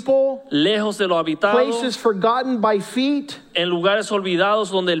minas people, lejos de lo habitado, places forgotten by feet, en lugares olvidados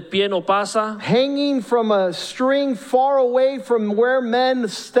donde el pie no pasa, hanging from a string far away from where men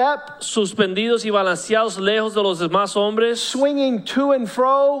step, suspendidos y balanceados lejos de los demás hombres, swinging to and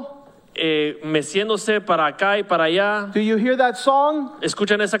fro. meciéndose para acá y para allá. Do you hear that song?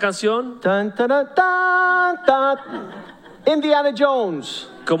 ¿Escuchan esa canción? Dun, dun, dun, dun, dun. Indiana Jones.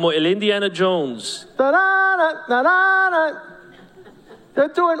 Como el Indiana Jones. Dun, dun, dun, dun, dun, dun. They're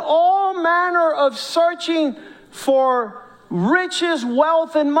doing all manner of searching for riches,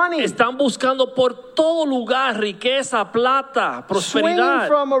 wealth, and money. Están buscando por todo lugar riqueza, plata, Swinging prosperidad.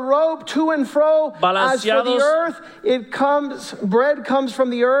 from a rope to and fro. As for the Balanceados. earth, bread comes from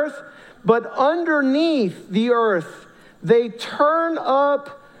the earth, but underneath the earth, They turn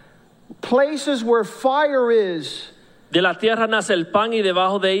up places where fire is. De la tierra nace el pan y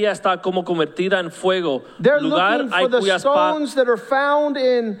debajo de ella está como convertida en fuego. They're Lugar looking hay for the cuyas stones that are found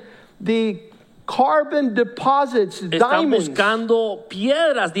in the carbon deposits, están diamonds, buscando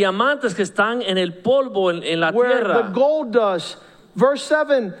piedras, diamantes que están en el polvo, en la where the tierra. gold dust. Verse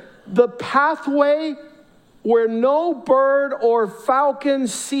 7, the pathway where no bird or falcon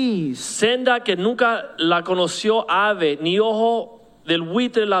sees. Senda que nunca la conoció ave, ni ojo del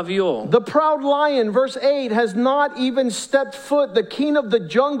buitre la vio. The proud lion, verse 8, has not even stepped foot, the king of the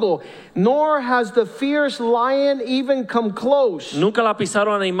jungle, nor has the fierce lion even come close. Nunca la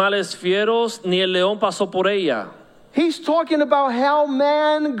pisaron animales fieros, ni el león pasó por ella. He's talking about how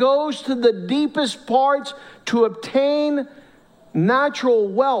man goes to the deepest parts to obtain natural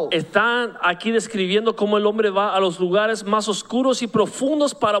wealth. Están aquí describiendo cómo el hombre va a los lugares más oscuros y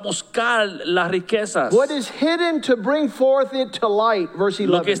profundos para buscar las riquezas. What is hidden to bring forth it to light, verse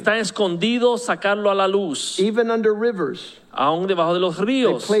Lo que 11. está escondido, sacarlo a la luz. Even under rivers, Aún debajo de los they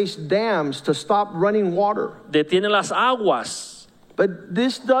ríos. place dams to stop running water. Detiene las aguas. But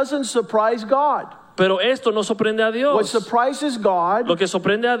this doesn't surprise God. Pero esto no sorprende a What Dios. surprises God Lo que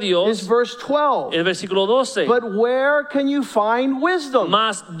sorprende a is Dios verse 12. es versículo 12. But where can you find wisdom?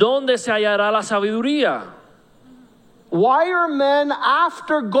 Mas, ¿dónde se hallará la sabiduría? Why are men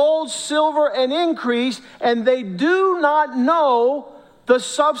after gold, silver, and increase, and they do not know the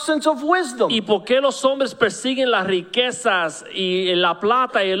substance of wisdom? ¿Y por qué los hombres persiguen las riquezas y la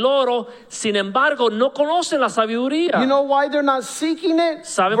plata y el oro? Sin embargo, no conocen la sabiduría. You know why they're not seeking it?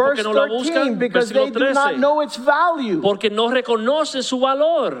 ¿Saben por Verse qué no la 13, buscan? because they Versículo do not 13. know its value. Porque no reconocen su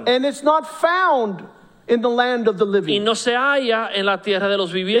valor. And it's not found in the land of the Y living. no se halla en la tierra de los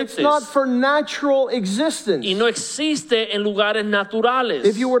It's vivientes. not for natural existence. Y no existe en lugares naturales.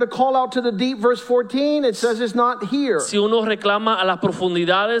 If you were to call out to the deep, verse 14, it says it's not here. Si uno reclama a las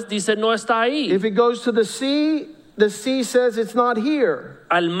profundidades, dice no está ahí. If it goes to the sea says it's not here.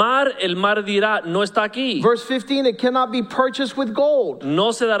 Al mar, el mar dirá no está aquí. Verse 15, it cannot be purchased with gold.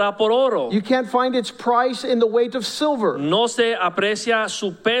 No se dará por oro. You can't find its price in the weight of silver. No se aprecia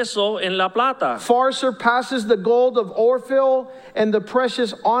su peso en la plata. Far surpasses the gold of Orphil and the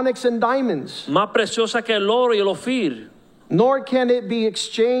precious onyx and diamonds. Más preciosa que el oro y el ofir. Nor can it be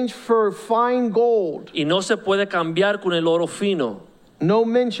exchanged for fine gold. Y no se puede cambiar con el oro fino. No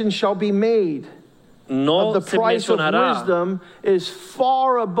mention shall be made No of the se price of mencionará. wisdom is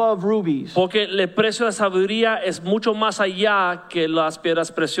far above rubies. Porque el precio de sabiduría es mucho más allá que las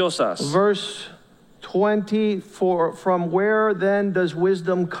piedras preciosas. Verse 20, from where then does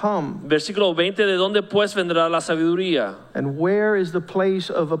wisdom come? Versículo 20, ¿de dónde pues vendrá la sabiduría? And where is the place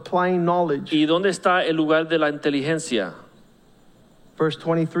of applying knowledge? ¿Y dónde está el lugar de la inteligencia? Verse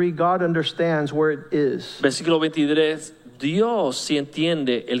 23, God understands where it is. Versículo 23, Dios sí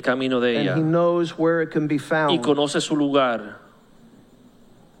entiende el camino de And ella he knows where it can be y found. conoce su lugar.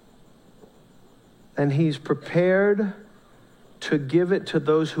 And he's prepared to give it to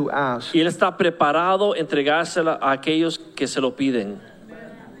those who ask. Y Él está preparado a entregársela a aquellos que se lo piden.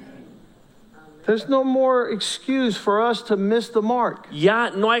 There's no more excuse for us to miss the mark. Ya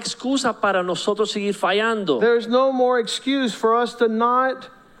no hay excusa para nosotros seguir fallando. There's no more excuse for us to not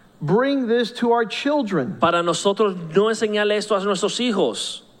bring this to our children. Para nosotros no enseñarle esto a nuestros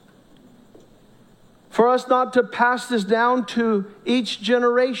hijos. For us not to pass this down to each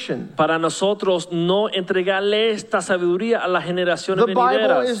generation. Para nosotros no entregarle esta sabiduría a las generaciones The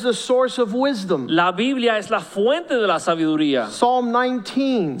Bible is venideras. the source of wisdom. La Biblia es la fuente de la sabiduría. Psalm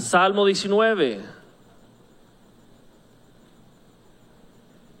 19. Salmo 19.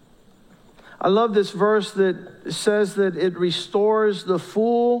 I love this verse that says that it restores the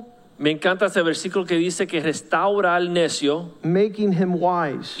fool, Me encanta ese versículo que dice que restaura al necio making him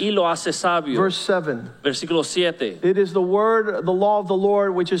wise. y lo hace sabio. Verse 7. Versículo 7. It is the word, the law of the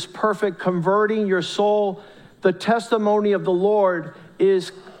Lord, which is perfect, converting your soul. The testimony of the Lord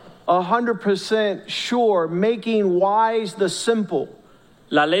is 100% sure, making wise the simple.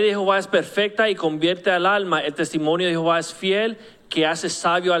 La ley de Jehová es perfecta y convierte al alma. El testimonio de Jehová es fiel, que hace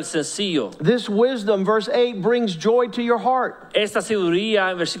sabio al sencillo. This wisdom, verse 8, brings joy to your heart. Esta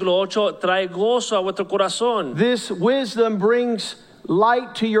sabiduría, en versículo 8, trae gozo a vuestro corazón. This wisdom brings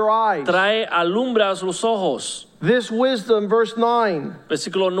light to your eyes. Trae alumbra a los ojos. This wisdom, verse 9,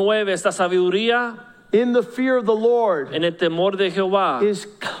 Versículo 9, esta sabiduría in the fear of the Lord en el temor de Jehová is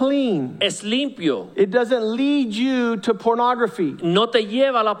clean. es limpio. It doesn't lead you to pornography. No te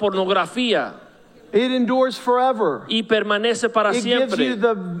lleva a la pornografía. It endures forever. y permanece para It gives you siempre.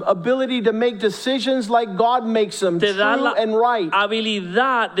 the ability to make decisions like God makes them, Te da true la and right.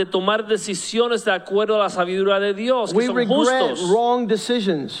 habilidad de tomar decisiones de acuerdo a la sabiduría de Dios, que We son regret justos. wrong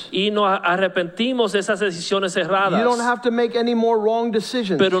decisions. Y nos arrepentimos de esas decisiones erradas. You don't have to make any more wrong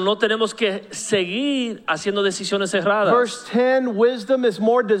decisions. Pero no tenemos que seguir haciendo decisiones erradas. Verse 10, wisdom is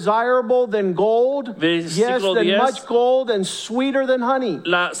more desirable than gold, yes, Versículo than 10. much gold, and sweeter than honey.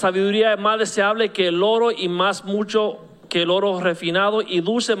 La sabiduría es más deseable que el oro y más mucho que el oro refinado y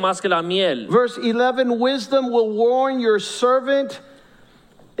dulce más que la miel. Verse 11, wisdom will warn your servant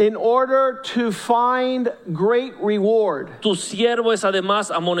in order to find great reward. Tu siervo es además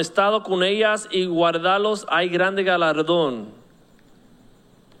amonestado con ellas y guardarlos hay grande galardón.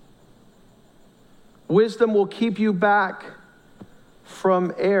 Wisdom will keep you back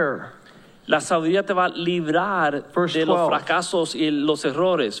from error. La sabiduría te va a librar Verse de los 12. fracasos y los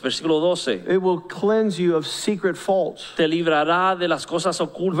errores. Versículo 12. It will cleanse you of secret faults. Te librará de las cosas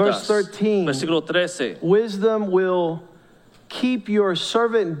ocultas. Verse 13. Versículo 13. Wisdom will keep your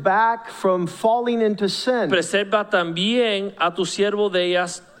servant back from falling into sin. Preserva también a tu siervo de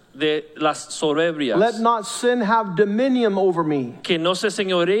ellas, de las soberbias. Let not sin have dominion over me, Que no se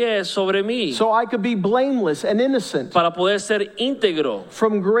señoree sobre mí. so I could be blameless and innocent Para poder ser íntegro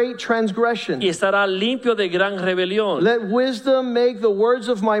from great transgression. y estará limpio de gran rebelión. Let wisdom make the words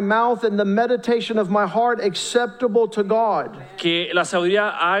of my mouth and the meditation of my heart acceptable to God. Que la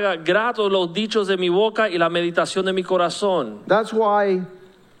sabiduría haga gratos los dichos de mi boca y la meditación de mi corazón. That's why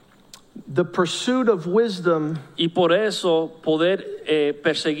the pursuit of wisdom Y por eso poder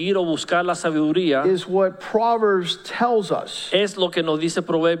perseguir o buscar la sabiduría is what Proverbs tells us. es lo que nos dice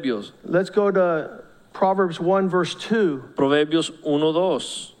Proverbios. Let's go to Proverbs 1 verse 2. Proverbios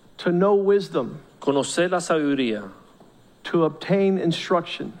 1:2. To know wisdom, Conocer la sabiduría to obtain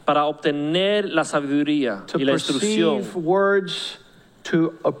instruction, para obtener la sabiduría to y la instrucción. perceive words,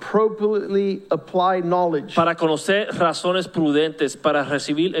 to appropriately apply knowledge. Para conocer razones prudentes, para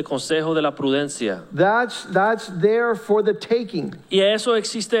recibir el consejo de la prudencia. That's there for the taking. Y eso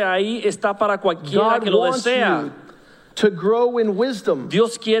existe ahí, está para cualquiera God que lo wants desea. you to grow in wisdom.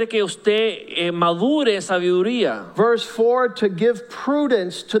 Dios quiere que usted madure en sabiduría. Verse 4, to give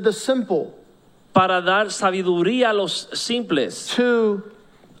prudence to the simple, Para dar sabiduría a los simples. to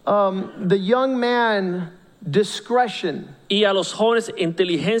the young man discretion. Y a los jóvenes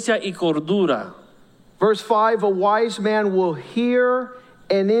inteligencia y cordura. Verse 5, a wise man will hear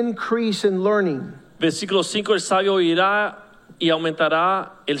and increase in learning. Versículo 5, el sabio oirá y aumentará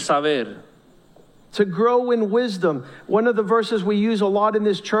el saber. To grow in wisdom. One of the verses we use a lot in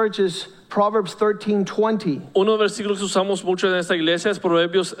this church is Proverbs 13:20. Uno de los versículos que usamos mucho en esta iglesia es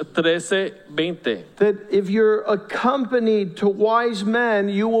Proverbios 13:20. That if you're accompanied to wise men,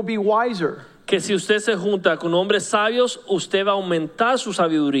 you will be wiser. Que si usted se junta con hombres sabios, usted va a aumentar su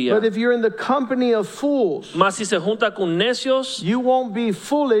sabiduría. But if you're in the company of fools, Más si se junta con necios, you won't be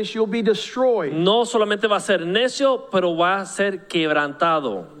foolish, you'll be destroyed. no solamente va a ser necio, pero va a ser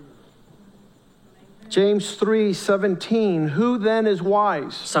quebrantado. James 3:17, who then is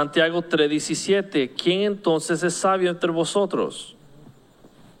wise? Santiago 3:17, ¿quién entonces es sabio entre vosotros?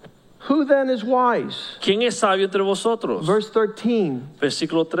 Who then is wise? ¿Quién es sabio entre vosotros? Verse 13,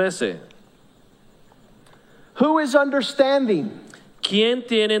 Versículo 13. who is understanding? ¿Quién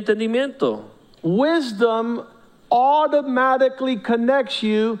tiene entendimiento? Wisdom automatically connects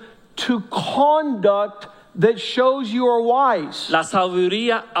you to conduct that shows you are wise. La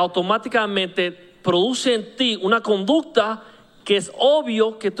sabiduría automáticamente produce en ti una conducta que es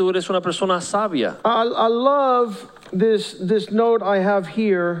obvio que tú eres una persona sabia. I love this note I have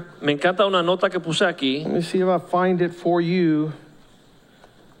here. Me encanta una nota que puse aquí. Let me see if I find it for you.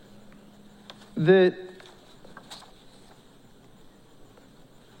 That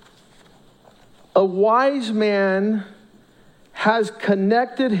a wise man has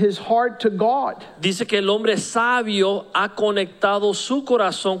connected his heart to God. Dice que el hombre sabio ha conectado su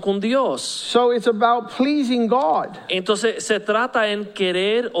corazón con Dios. So it's about pleasing God. Entonces se trata en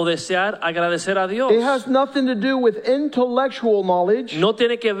querer o desear agradecer a Dios. It has nothing to do with intellectual knowledge. No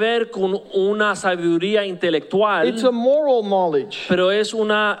tiene que ver con una sabiduría intelectual, It's a moral knowledge. pero es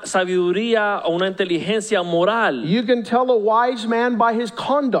una sabiduría o una inteligencia moral. You can tell a wise man by his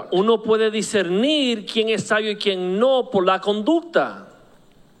conduct. Uno puede discernir quién es sabio y quién no por la conducta.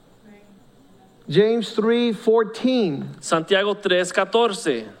 James 3:14. Santiago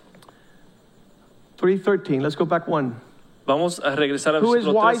 3:14. 3:13. Let's go back one. Vamos a regresar al Who is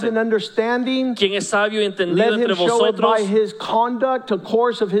versículo wise and 13. understanding? ¿Quién es sabio y entendido Let him entre show it by vosotros? his conduct, a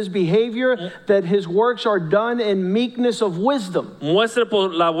course of his behavior, that his works are done in meekness of wisdom. Muestre por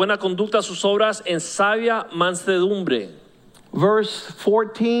la buena conducta sus obras en sabia mansedumbre. Verse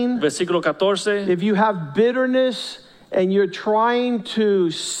 14, Versículo 14. if you have bitterness and you're trying to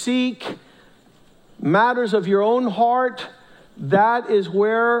seek matters of your own heart, that is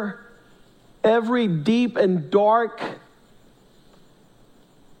where every deep and dark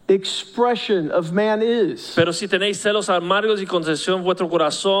expression of man is. Pero si tenéis celos amargos y concepción en vuestro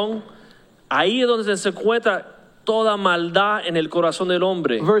corazón, ahí es donde se encuentra toda maldad en el corazón del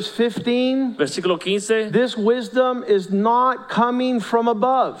hombre. Verse 15, Versículo 15. this wisdom is not coming from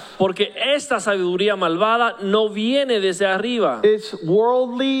above. Porque esta sabiduría malvada no viene desde arriba, It's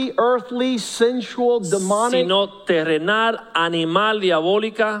worldly, earthly, sensual, demonic. sino terrenal, animal,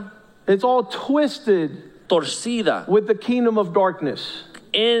 diabólica, It's all twisted torcida with the kingdom of darkness.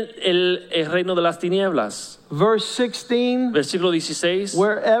 en el reino de las tinieblas. Verse 16, Versículo 16.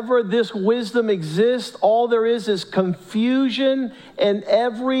 wherever this wisdom exists, all there is confusion, and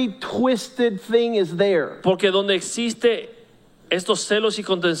every twisted thing is there. Porque donde existe estos celos y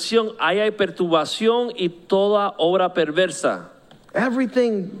contención, ahí hay perturbación y toda obra perversa.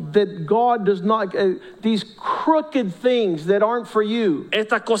 Everything that God does not, these crooked things that aren't for you,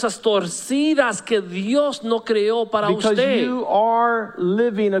 Estas cosas torcidas que Dios no creó para because usted. you are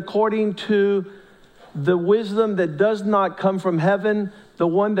living according to the wisdom that does not come from heaven, the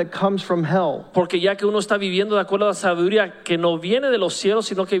one that comes from hell. Porque ya que uno está viviendo de acuerdo a la sabiduría que no viene de los cielos,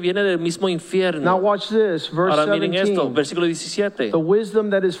 sino que viene del mismo Now infierno. watch this, verse Ahora miren esto, 17. versículo 17. The wisdom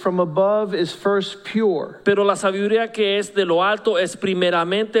that is from above is first pure. Pero la sabiduría que es de lo alto es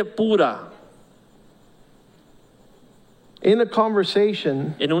primeramente pura. In a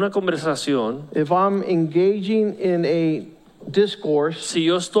conversation, En una conversación, if I'm engaging in a discourse, si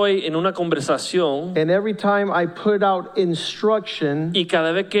yo estoy en una conversación and every time I put out instruction, y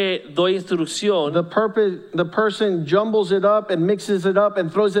cada vez que doy instrucción, the person jumbles it up and mixes it up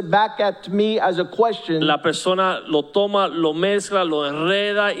and throws it back at me as a question, la persona lo toma, lo mezcla, lo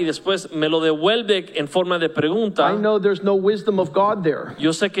enreda y después me lo devuelve en forma de pregunta. I know there's no wisdom of God there.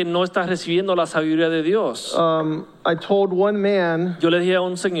 Yo sé que no estás recibiendo la sabiduría de Dios. I told one man, Yo le dije a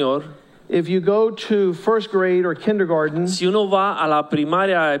un señor, if you go to first grade or kindergarten si uno va a la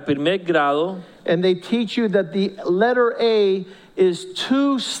primaria, al primer grado, and they teach you that the letter A is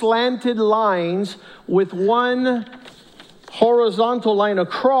two slanted lines with one horizontal line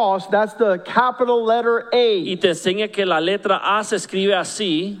across, that's the capital letter y A. te enseña que la letra A se escribe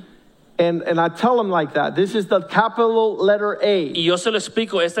así, And I tell them like that. This is the capital letter A. y yo se lo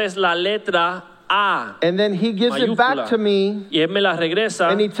explico, esta es la letra A, And then he gives it back mayúscula. to me Y él me la regresa,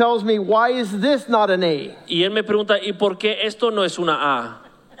 and he tells me, why is this not an A? y él me pregunta, ¿y por qué esto no es una A?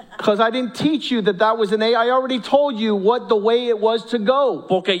 Because I didn't teach you that that was an A. I already told you what the way it was to go.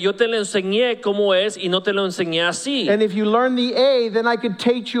 Porque yo te lo enseñé cómo es y no te lo enseñé así. And if you learn the A, then I could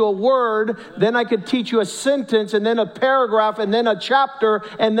teach you a word, then I could teach you a sentence, and then a paragraph, and then a chapter,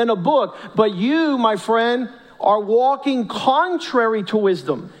 and then a book. But you, my friend, are walking contrary to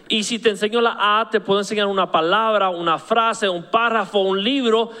wisdom. Y si te enseño la A, te puedo enseñar una palabra, una frase, un párrafo, un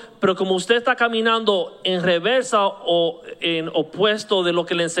libro, pero como usted está caminando en reversa o en opuesto de lo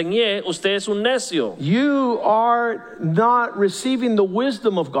que le enseñé, usted es un necio. You are not receiving the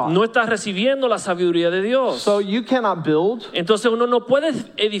wisdom of God. No está recibiendo la sabiduría de Dios. So you cannot build. Entonces uno no puede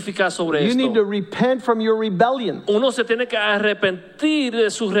edificar sobre You need to esto. repent from your rebellion. Uno se tiene que arrepentir de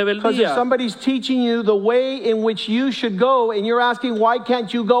su Because if rebeldía. somebody's teaching you the way in which you should go, and you're asking, why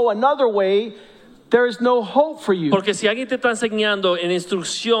can't you go another way? There is no hope for you. Porque si alguien te está enseñando en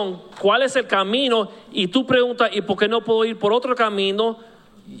instrucción cuál es el camino y tú preguntas, ¿y por qué no puedo ir por otro camino?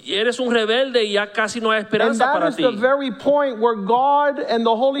 Eres un rebelde y ya casi no hay And esperanza that para is ti. the very point where God and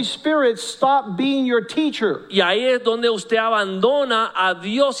the Holy Spirit stop being your teacher. Y ahí es donde usted abandona a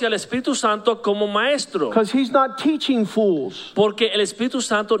Dios y al Espíritu Santo como maestro. Because He's not teaching fools. Porque el Espíritu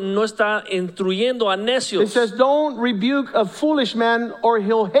Santo no está instruyendo a It necios. says, don't rebuke a foolish man or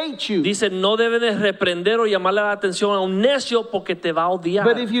he'll hate you. Dice, no debe de reprender o llamarle la atención a un necio porque te va a odiar.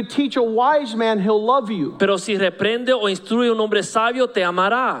 But if you teach a wise man, he'll love you. Pero si reprende o instruye a un hombre sabio, te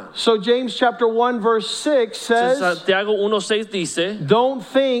amará. So James chapter 1 verse 6 says, Santiago 1:6 dice, don't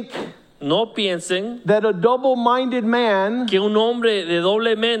think no piensen that a double-minded man que un hombre de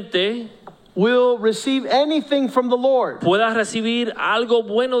doble mente will receive anything from the Lord. pueda recibir algo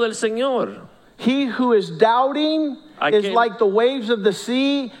bueno del Señor. He who is doubting is Aquel- like the waves of the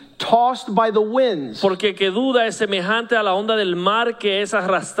sea, tossed by the winds. Porque que duda es semejante a la onda del mar que es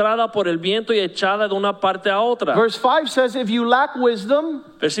arrastrada por el viento y echada de una parte a otra. Verse 5 says, if you lack wisdom,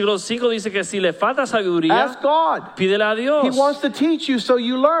 Versículo 5 dice que si le falta sabiduría, ask God. pídele a Dios. He wants to teach you so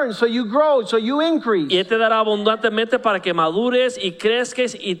you learn, so you grow, so you increase. Y Él te dará abundantemente para que madures y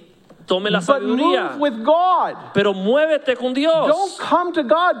crezcas y tome la But sabiduría. move with God. Pero muévete con Dios. Don't come to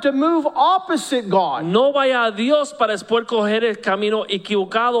God to move opposite God. No vaya a Dios para después coger el camino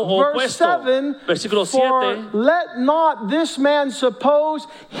equivocado o Verse opuesto. 7, Versículo for 7. let not this man suppose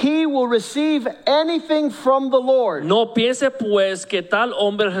he will receive anything from the Lord. No piense pues que tal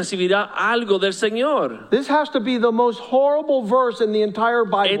hombre recibirá algo del Señor. This has to be the most horrible verse in the entire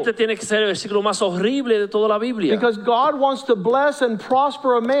Bible. Este tiene que ser el versículo más horrible de toda la Biblia. Because God wants to bless and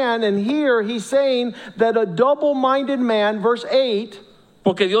prosper a man, and here he's saying that a double-minded man, verse 8,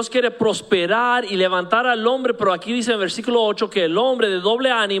 Porque Dios quiere prosperar y levantar al hombre, pero aquí dice en el versículo 8 que el hombre de doble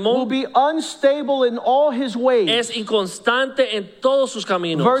will ánimo be unstable in all his ways. es inconstante en todos sus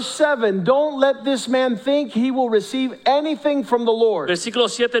caminos. Verse 7, don't let this man think he will receive anything from the Lord. Versículo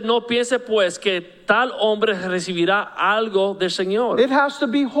 7, no piense pues que tal hombre recibirá algo del Señor. It has to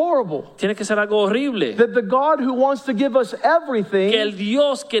be horrible. Tiene que ser algo horrible. That the God who wants to give us Que el everything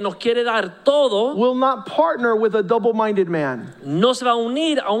Dios que nos quiere dar todo will not partner with a double-minded man. no se va a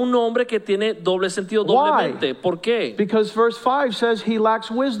unir a un hombre que tiene doble sentido, Why? doblemente. ¿Por qué? Because verse 5 says he lacks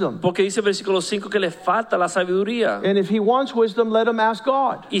wisdom. Porque dice el versículo 5 que le falta la sabiduría. And if he wants wisdom, let him ask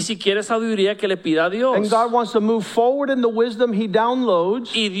God. Y si quiere sabiduría, que le pida a Dios. And God wants to move forward in the wisdom he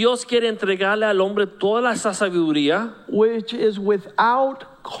downloads, Y Dios quiere entregarle al hombre toda esa sabiduría, which is without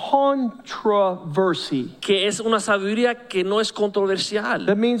controversy. que es una sabiduría que no es controversial.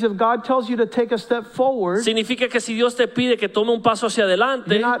 That means if God tells you to take a step forward, Significa que si Dios te pide que tome un paso hacia adelante,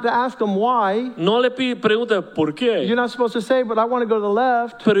 you're not to ask him why. no le pregunte por qué. You're not supposed to say, but I want to go to the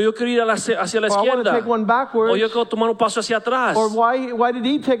left, Pero yo quiero ir hacia la or I want to izquierda. take one backwards, O yo quiero tomar un paso hacia atrás. or why did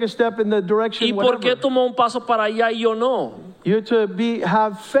he take a step in the direction ¿Y por qué whatever? tomó un paso para allá y yo no? You're to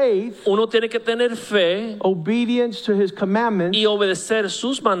have faith, Uno tiene que tener fe obedience to his commandments. y obedecer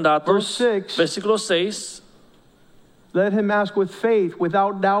sus mandatos. Verse 6. Versículo 6. Let him ask with faith,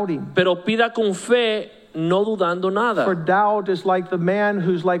 without doubting. Pero pida con fe, no dudando nada. For doubt is like the man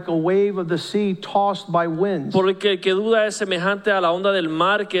who's like a wave of the sea tossed by winds. Porque el que duda es semejante a la onda del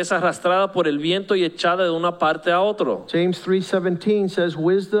mar que es arrastrada por el viento y echada de una parte a otro. James 3:17 says,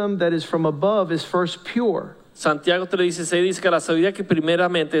 wisdom that is from above is first pure, Santiago 3:16 dice que la sabiduría que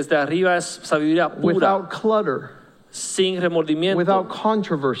primeramente es de arriba es sabiduría pura, without clutter, sin remordimiento, without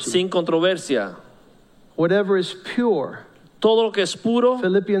controversy. sin controversia. Whatever is pure. Todo lo que es puro,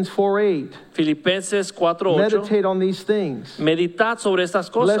 Philippians 4:8. Filipenses 4:8. Meditate on these things. Meditad sobre estas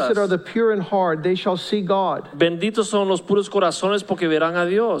cosas. Blessed are the pure in heart, they shall see God. Benditos son los puros corazones porque verán a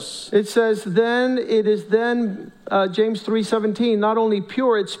Dios. It says, James 3:17, not only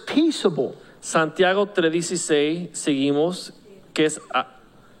pure, it's peaceable. Santiago 3:16 seguimos que es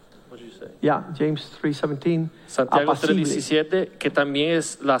what did you say? Yeah, James 3:17. Santiago apacible. 3:17 que también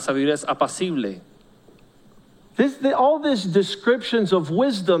es la sabiduría es apacible. All these descriptions of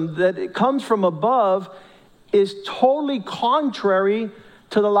wisdom that it comes from above is totally contrary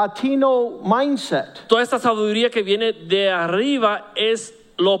to the Latino mindset. Toda esta sabiduría que viene de arriba es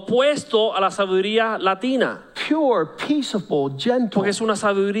lo opuesto a la sabiduría latina. Pure, peaceable, gentle. Porque es una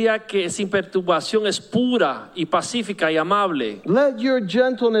sabiduría que sin perturbación es pura y pacífica y amable. Let your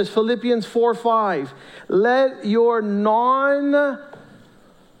gentleness, Philippians 4:5, let your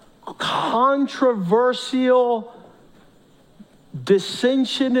non-controversial,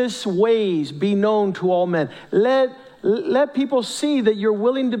 dissensionist ways be known to all men. Let people see that you're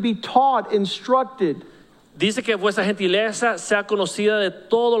willing to be taught, instructed. Dice que vuestra gentileza sea conocida de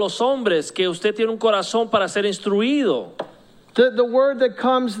todos los hombres, que usted tiene un corazón para ser instruido. The word that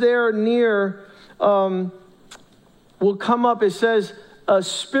comes there near will come up. It says, a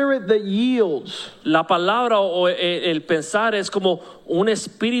spirit that yields. La palabra o el pensar es como un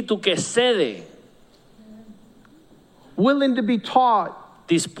espíritu que cede, Willing to be taught,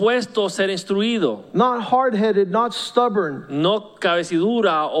 dispuesto a ser instruido, not hard-headed, not stubborn. no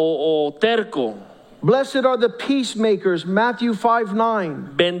cabecidura o terco. Blessed are the peacemakers, Matthew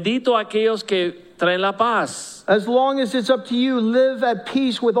 5:9. Bendito aquellos que traen la paz. As long as it's up to you, live at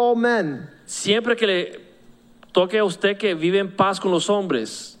peace with all men. Siempre que le toque a usted que vive en paz con los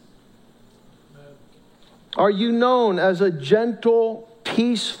hombres. Are you known as a gentle,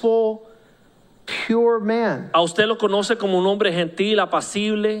 peaceful, pure man? ¿A usted lo conoce como un hombre gentil,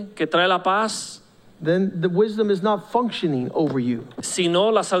 apacible, que trae la paz? Then the wisdom is not functioning over you. Si no,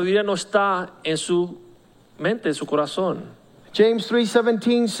 la sabiduría no está en su mente, en su corazón. James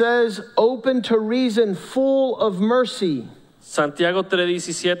 3:17 says, open to reason, full of mercy. Santiago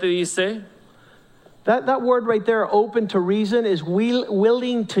 3:17 dice, That word right there, open to reason, is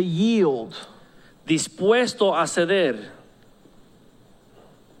willing to yield. dispuesto a ceder,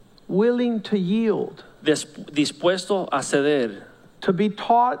 Willing to yield. dispuesto a ceder, To be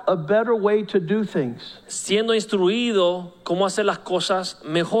taught a better way to do things. siendo instruido cómo hacer las cosas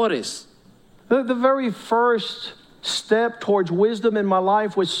mejores. The very first step towards wisdom in my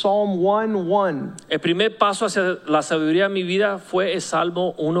life was Psalm 1:1. El primer paso hacia la sabiduría en mi vida fue el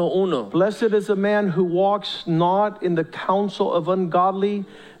Salmo 1:1. Blessed is the man who walks not in the counsel of ungodly,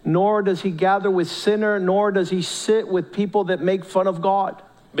 nor does he gather with sinner, nor does he sit with people that make fun of God.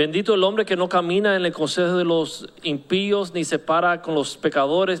 Bendito el hombre que no camina en el consejo de los impíos, ni se para con los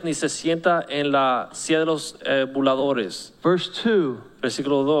pecadores, ni se sienta en la silla de los burladores. Verse 2.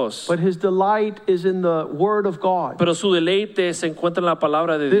 Versículo 2. But his delight is in the word of God. Pero su deleite se encuentra en la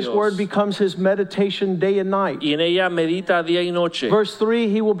palabra de This Dios. word becomes his meditation day and night. Y en ella medita día y noche. Verse 3,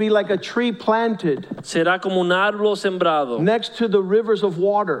 he will be like a tree planted Será como un árbol sembrado next to the rivers of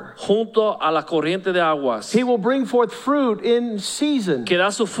water. junto a la corriente de aguas, He will bring forth fruit in season. que da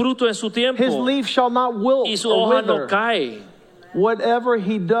su fruto en su tiempo, His leaf shall not wilt y su or hoja no wither. cae, Whatever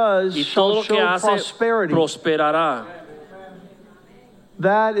he does y todo shall lo que show hace prosperity. prosperará.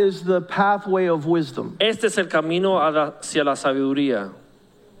 That is the pathway of wisdom. Este es el camino hacia la sabiduría.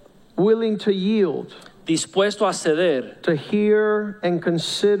 Willing to yield, Dispuesto a ceder to hear and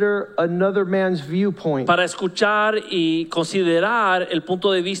consider another man's viewpoint. para escuchar y considerar el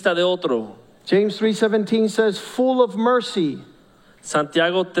punto de vista de otro. James 3:17 says, full of mercy,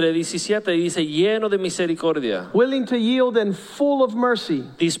 Santiago 3:17 dice, lleno de misericordia, willing to yield and full of mercy.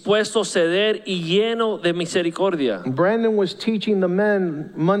 dispuesto a ceder y lleno de misericordia. Brandon was teaching the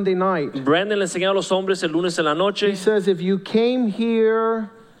men Monday night. Brandon le enseñaba a los hombres el lunes en la He noche. says, if you came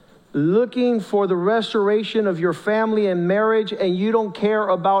here looking for the restoration of your family and marriage and you don't care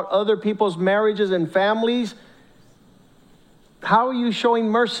about other people's marriages and families, how are you showing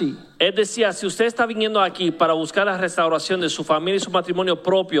mercy? Él decía, si usted está viniendo aquí para buscar la restauración de su familia y su matrimonio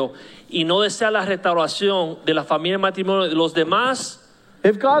propio y no desea la restauración de la familia y matrimonio de los demás,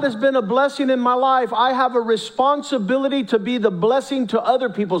 If God has been a blessing in my life, I have a responsibility to be the blessing to other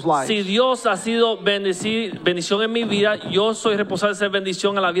people's lives. si Dios ha sido bendición en mi vida, yo soy responsable de ser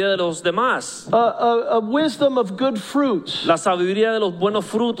bendición a la vida de los demás. A wisdom of good fruits, La sabiduría de los buenos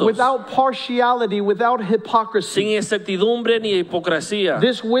frutos, without partiality, without sin hypocrisy. incertidumbre ni hipocresía.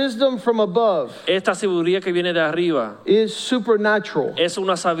 This wisdom from above Esta sabiduría que viene de arriba is supernatural. es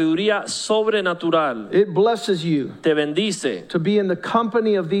una sabiduría sobrenatural. It blesses you Te bendice to be in the company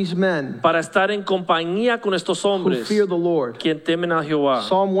of these men para estar en compañía con estos who hombres fear the Lord. quien temen a Jehová.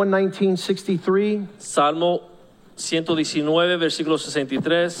 Psalm 119:63. Salmo 119, versículo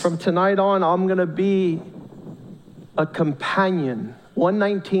 63. From tonight on, I'm going to be a companion.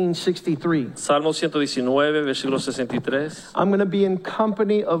 119:63. Salmo 119, versículo 63. I'm going to be in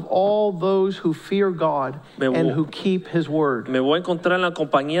company of all those who fear God and who keep his word. Me voy a encontrar en la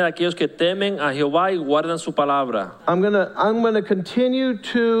compañía de aquellos que temen a Jehová y guardan su palabra. I'm going to continue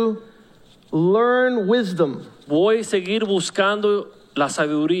to learn wisdom. Voy a seguir buscando la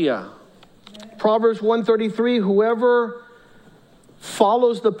sabiduría. Proverbs 1:33, whoever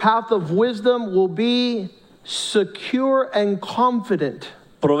follows the path of wisdom will be secure and confident.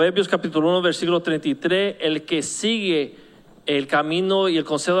 Proverbios capítulo 1, versículo 33. El que sigue el camino y el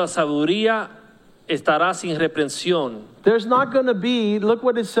consejo de la sabiduría estará sin reprensión. There's not going to be, look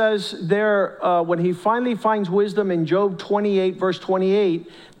what it says there when he finally finds wisdom in Job 28, verse 28.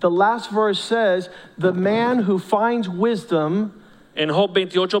 The last verse says, the man who finds wisdom En Job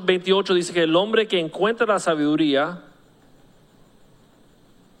 28, 28 dice que el hombre que encuentra la sabiduría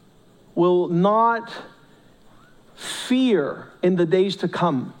will not fear in the days to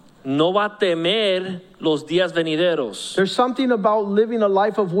come. no va a temer los días venideros. There's something about living a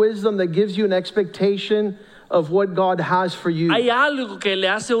life of wisdom that gives you an expectation of what God has for you. Hay algo que le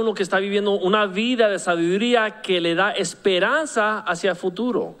hace a uno que está viviendo una vida de sabiduría que le da esperanza hacia el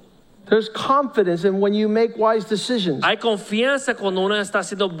futuro. There's confidence in when you make wise decisions. Hay confianza cuando uno está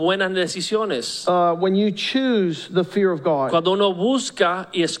haciendo buenas decisiones. When you choose the fear of God. Cuando uno busca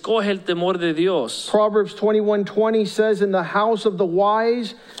y escoge el temor de Dios. Proverbs 21:20 says, in the house of the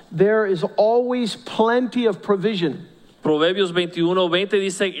wise, there is always plenty of provision. Proverbios 21:20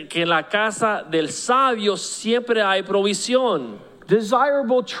 dice que en la casa del sabio siempre hay provisión.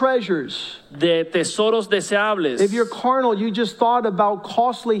 Desirable treasures. De tesoros deseables. If you're carnal, you just thought about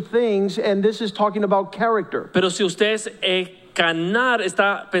costly things, and this is talking about character. Pero si usted es Canar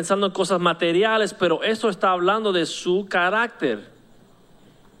está pensando en cosas materiales, pero esto está hablando de su carácter.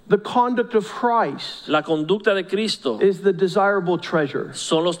 The conduct of Christ La conducta de Cristo is the desirable treasure.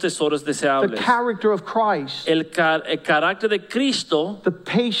 son los tesoros The deseables. character of Christ, El carácter de Cristo, the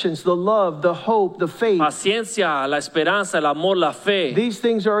patience, the love, the hope, the faith. paciencia, la esperanza, el amor, la fe. These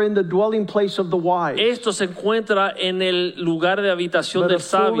things are in the dwelling place of the wise. Esto se encuentra en el lugar de habitación But a del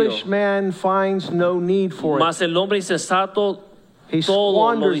sabio. foolish man finds no need for it. Mas el hombre insensato He todo lo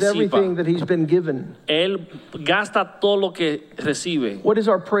squanders everything disipa. that he's been given. Él gasta todo lo que recibe. What is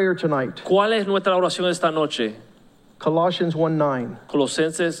our prayer tonight? ¿Cuál es nuestra oración esta noche? Colossians 1:9.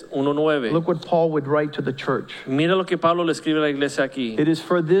 Colosenses 1:9. Look what Paul would write to the church. Mira lo que Pablo le escribe a la iglesia aquí. It is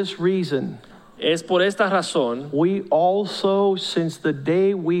for this reason Es por esta razón, we also, since the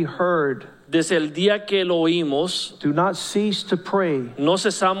day we heard, desde el día que lo oímos, do not cease to pray no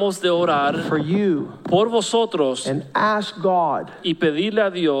cesamos de orar for you por vosotros and ask God y pedirle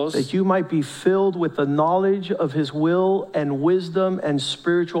a Dios that you might be filled with the knowledge of his will and wisdom and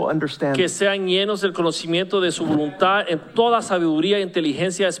spiritual understanding. que sean llenos del conocimiento de su voluntad en toda sabiduría e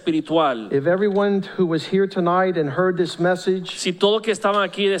inteligencia espiritual. If everyone who was here tonight and heard this message Si todos que estaban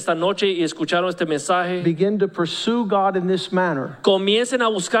aquí esta noche y escucharon este mensaje begin to pursue God in this manner, comiencen a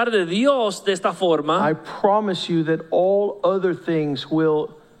buscar de Dios de esta forma, I promise you that all other things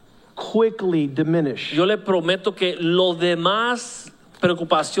will quickly diminish. yo le prometo que los demás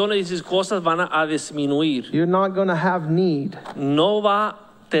preocupaciones y sus cosas van a disminuir. You're not going to have need No va a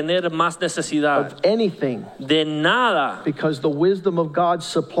tener más necesidad of anything de nada, because the wisdom of God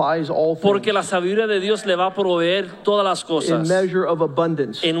supplies all porque things la sabiduría de Dios le va a proveer todas las in cosas measure of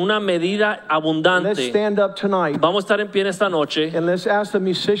abundance. en una medida Let's abundante. stand up tonight Vamos a estar en pie esta noche. and let's ask the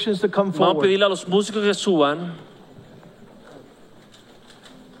musicians to come Vamos a forward. pedirle a los músicos que suban.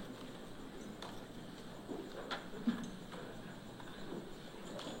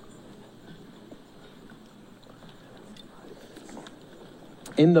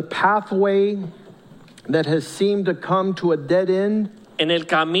 In the pathway that has seemed to come to a dead end, En el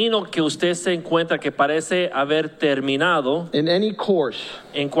camino que usted se encuentra que parece haber terminado, in any course,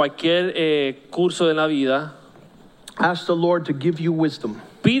 en cualquier curso de la vida, ask the Lord to give you wisdom,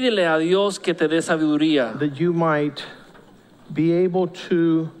 pídele a Dios que te dé sabiduría that you might be able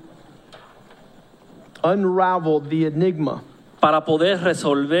to unravel the enigma. para poder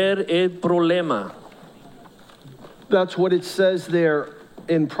resolver el problema. That's what it says there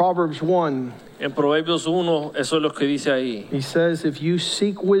in Proverbs 1. En Proverbios 1, eso es lo que dice ahí. He says, if you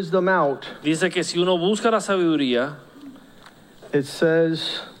seek wisdom out, Dice que si uno busca la sabiduría, it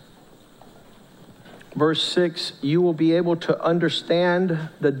says, verse 6, you will be able to understand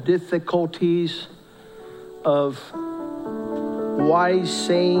the difficulties of wise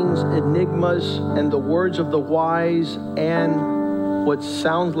sayings, enigmas, and the words of the wise, and what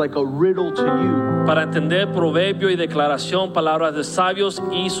sounds like a riddle to you. para entender proverbio y declaración, palabras de sabios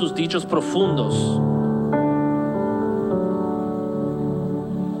y sus dichos profundos.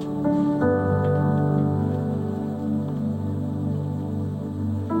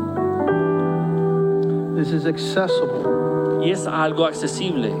 This is accessible Y es algo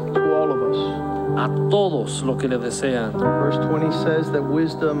accesible to all of us. a todos los que le desean. Verse 20 says that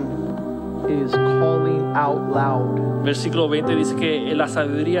wisdom is calling out loud. Versículo 20 dice que la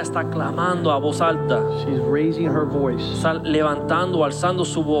sabiduría está clamando a voz alta, She's raising her voice. está levantando, alzando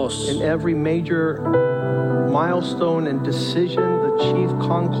su voz. In every major milestone and decision, the chief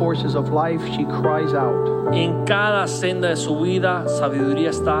concourses of life, she cries out. En cada senda de su vida, sabiduría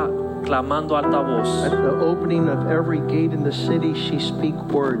está clamando a alta At voz. the opening of every gate in the city, she speaks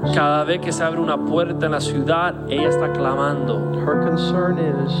words. Cada vez que se abre una puerta en la ciudad, ella está clamando. Her concern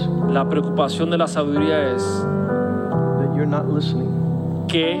is La preocupación de la sabiduría es that you're not listening.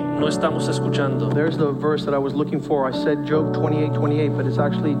 que no estamos escuchando. There's the verse that I was looking for. I said Job 28:28, but it's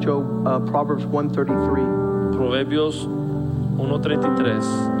actually Proverbs 1:33. Proverbios 1:33.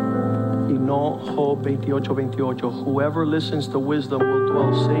 Y no Job 28:28. Whoever listens to wisdom will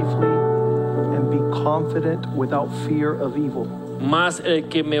dwell safely and be confident without fear of evil. Mas el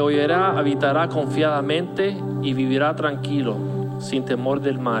que me oirá habitará confiadamente y vivirá tranquilo, sin temor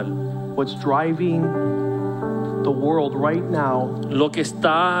del mal. What's driving the world right now Lo que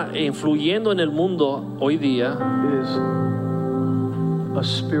está influyendo en el mundo hoy día is a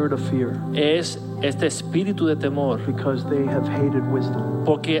spirit of fear es este espíritu de temor, because they have hated wisdom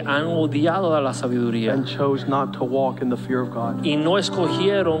porque han odiado a la sabiduría and chose not to walk in the fear of God. y no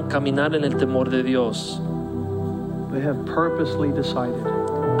escogieron caminar en el temor de Dios. They have purposely decided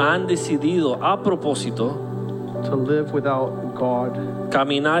Han decidido a propósito to live without God.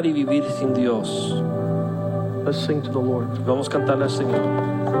 caminar y vivir sin Dios. Let's sing to the Lord. Vamos a cantarle al Señor.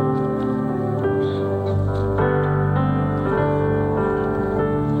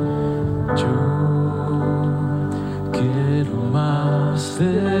 Yo quiero más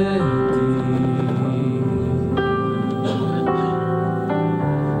de ti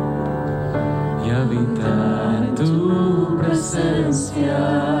y habitar en tu presencia,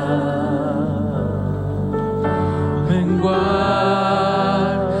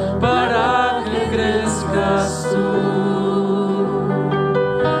 menguar para que crezcas tú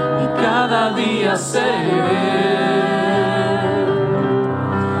y cada día seré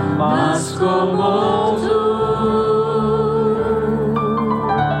más como tú.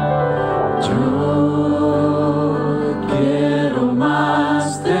 Yo quiero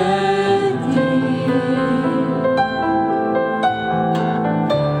más de ti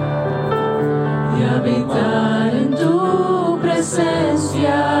y habitar en tu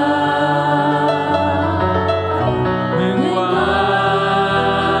presencia.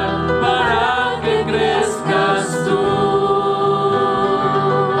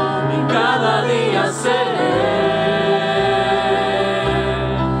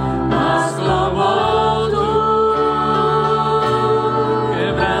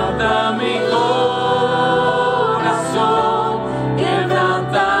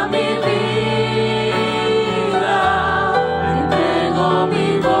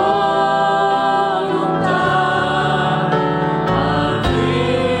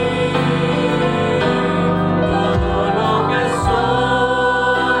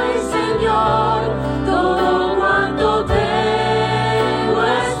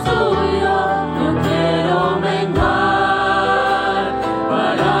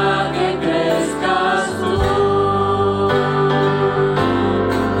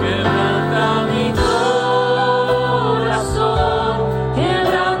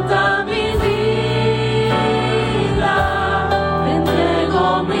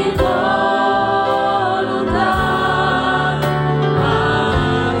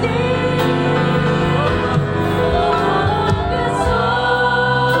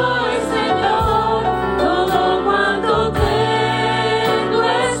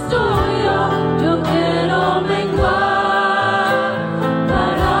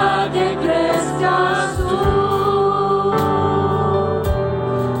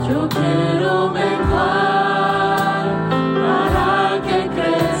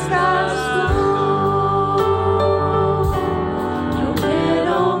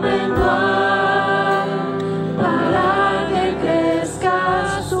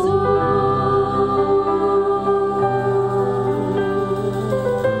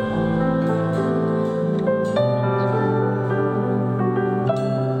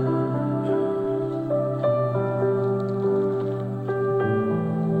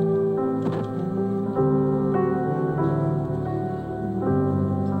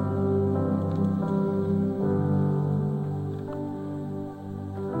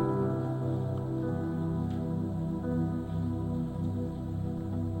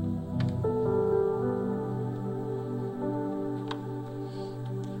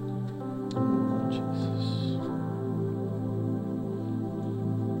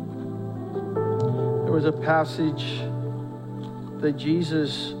 There was a passage that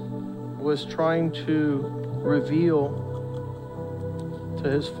Jesus was trying to reveal to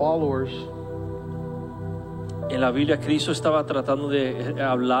his followers. En la Biblia, Cristo estaba tratando de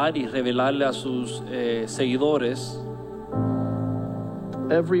hablar y revelarle a sus seguidores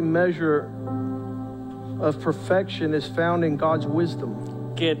Every measure of perfection is found in God's wisdom.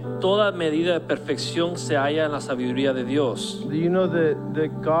 que toda medida de perfección se halla en la sabiduría de Dios. Do you know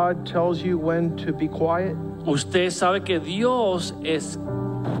that God tells you when to be quiet? Usted sabe que Dios es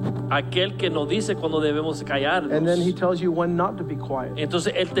aquel que nos dice cuando debemos callarnos. And then he tells you when not to be quiet.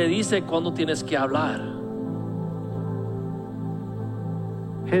 Entonces Él te dice cuando tienes que hablar.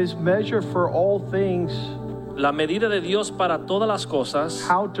 His measure for all things, La medida de Dios para todas las cosas,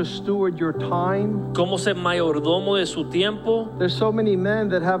 how to steward your time. cómo ser mayordomo de su tiempo. There's so many men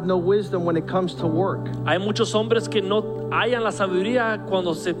that have no wisdom when it comes to work. Hay muchos hombres que no hallan la sabiduría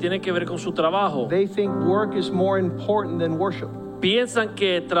cuando se tiene que ver con su trabajo. They think work is more important than worship. Piensan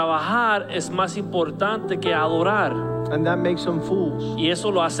que trabajar es más importante que adorar, And that makes them fools. y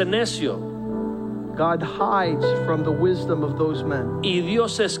eso lo hace necio. God hides from the wisdom of those men. Y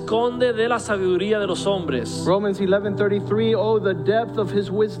Dios se esconde de la sabiduría de los hombres. Romans 11:33, oh, the depth of his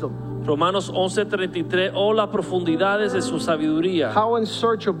wisdom. Romanos 11:33, oh, las profundidades de su sabiduría. How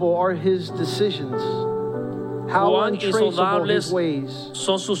unsearchable are his decisions. How Cuán untraceable his insondables ways.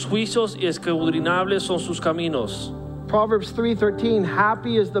 son sus juicios y escudriñables son sus caminos. Proverbs 3:13,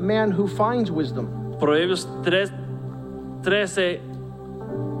 happy is the man who finds wisdom. Proverbios 3:13.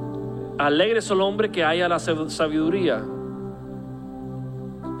 Alegre es el hombre que haya la sabiduría.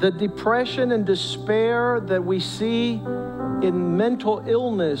 The depression and despair that we see in mental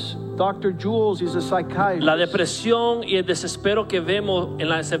illness, Dr. Jules is a psychiatrist. La depresión y el desespero que vemos en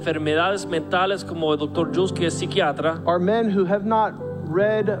las enfermedades mentales, como el Dr. Jules, que es psiquiatra, are men who have not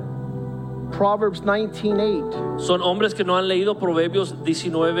read Proverbs 19:8. son hombres que no han leído Proverbios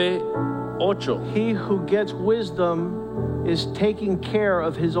 19:8. He who gets wisdom is taking care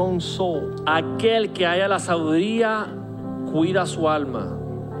of his own soul. Aquel que haya la sabiduría cuida su alma.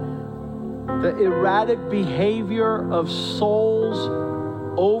 The erratic behavior of souls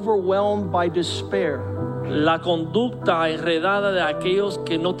overwhelmed by despair. La conducta enredada de aquellos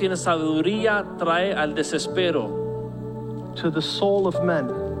que no tienen sabiduría trae al desespero, To the soul of men.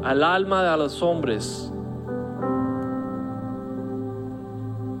 al alma de los hombres.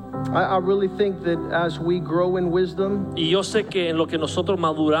 I really think that as we grow in wisdom, Y yo sé que en lo que nosotros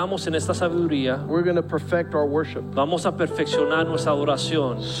maduramos en esta sabiduría, we're going to perfect our worship. vamos a perfeccionar nuestra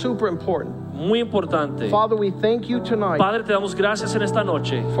adoración. Super important. Muy importante. Father, we thank you tonight Padre, te damos gracias en esta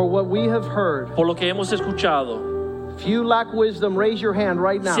noche for what we have heard. por lo que hemos escuchado. If you lack wisdom, raise your hand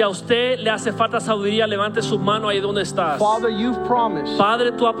right Si a now. usted le hace falta sabiduría, levante su mano ahí donde estás. Father, you've promised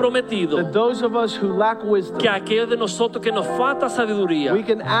Padre, tú has prometido that those of us who lack wisdom, que aquellos de nosotros que nos falta sabiduría, we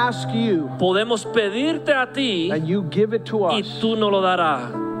can ask you podemos pedirte a ti and you give it to y us, tú nos lo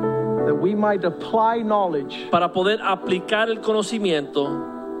darás, that we might apply knowledge para poder aplicar el conocimiento,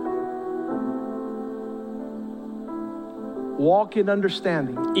 walk in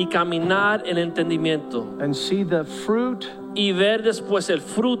understanding, y caminar en entendimiento, and see the fruit y ver después el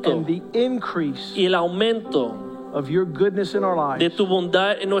fruto and the increase y el aumento of your goodness in our de lives. tu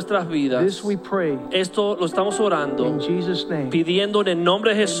bondad en nuestras vidas. This we pray Esto lo estamos orando, in Jesus' name. pidiendo en el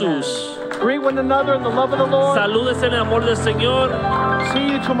nombre de Jesús. Greet one another in the love of the Lord. Salúdense en el amor del Señor.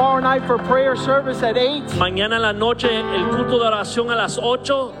 See you tomorrow night for prayer service at 8. Mañana en la noche el culto de oración a las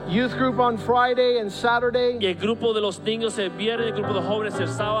 8. Youth group on Friday and Y Saturday. el grupo de los niños el viernes, el grupo de jóvenes el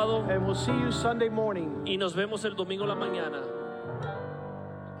sábado. And we'll see you Sunday morning. Y nos vemos el domingo en la mañana.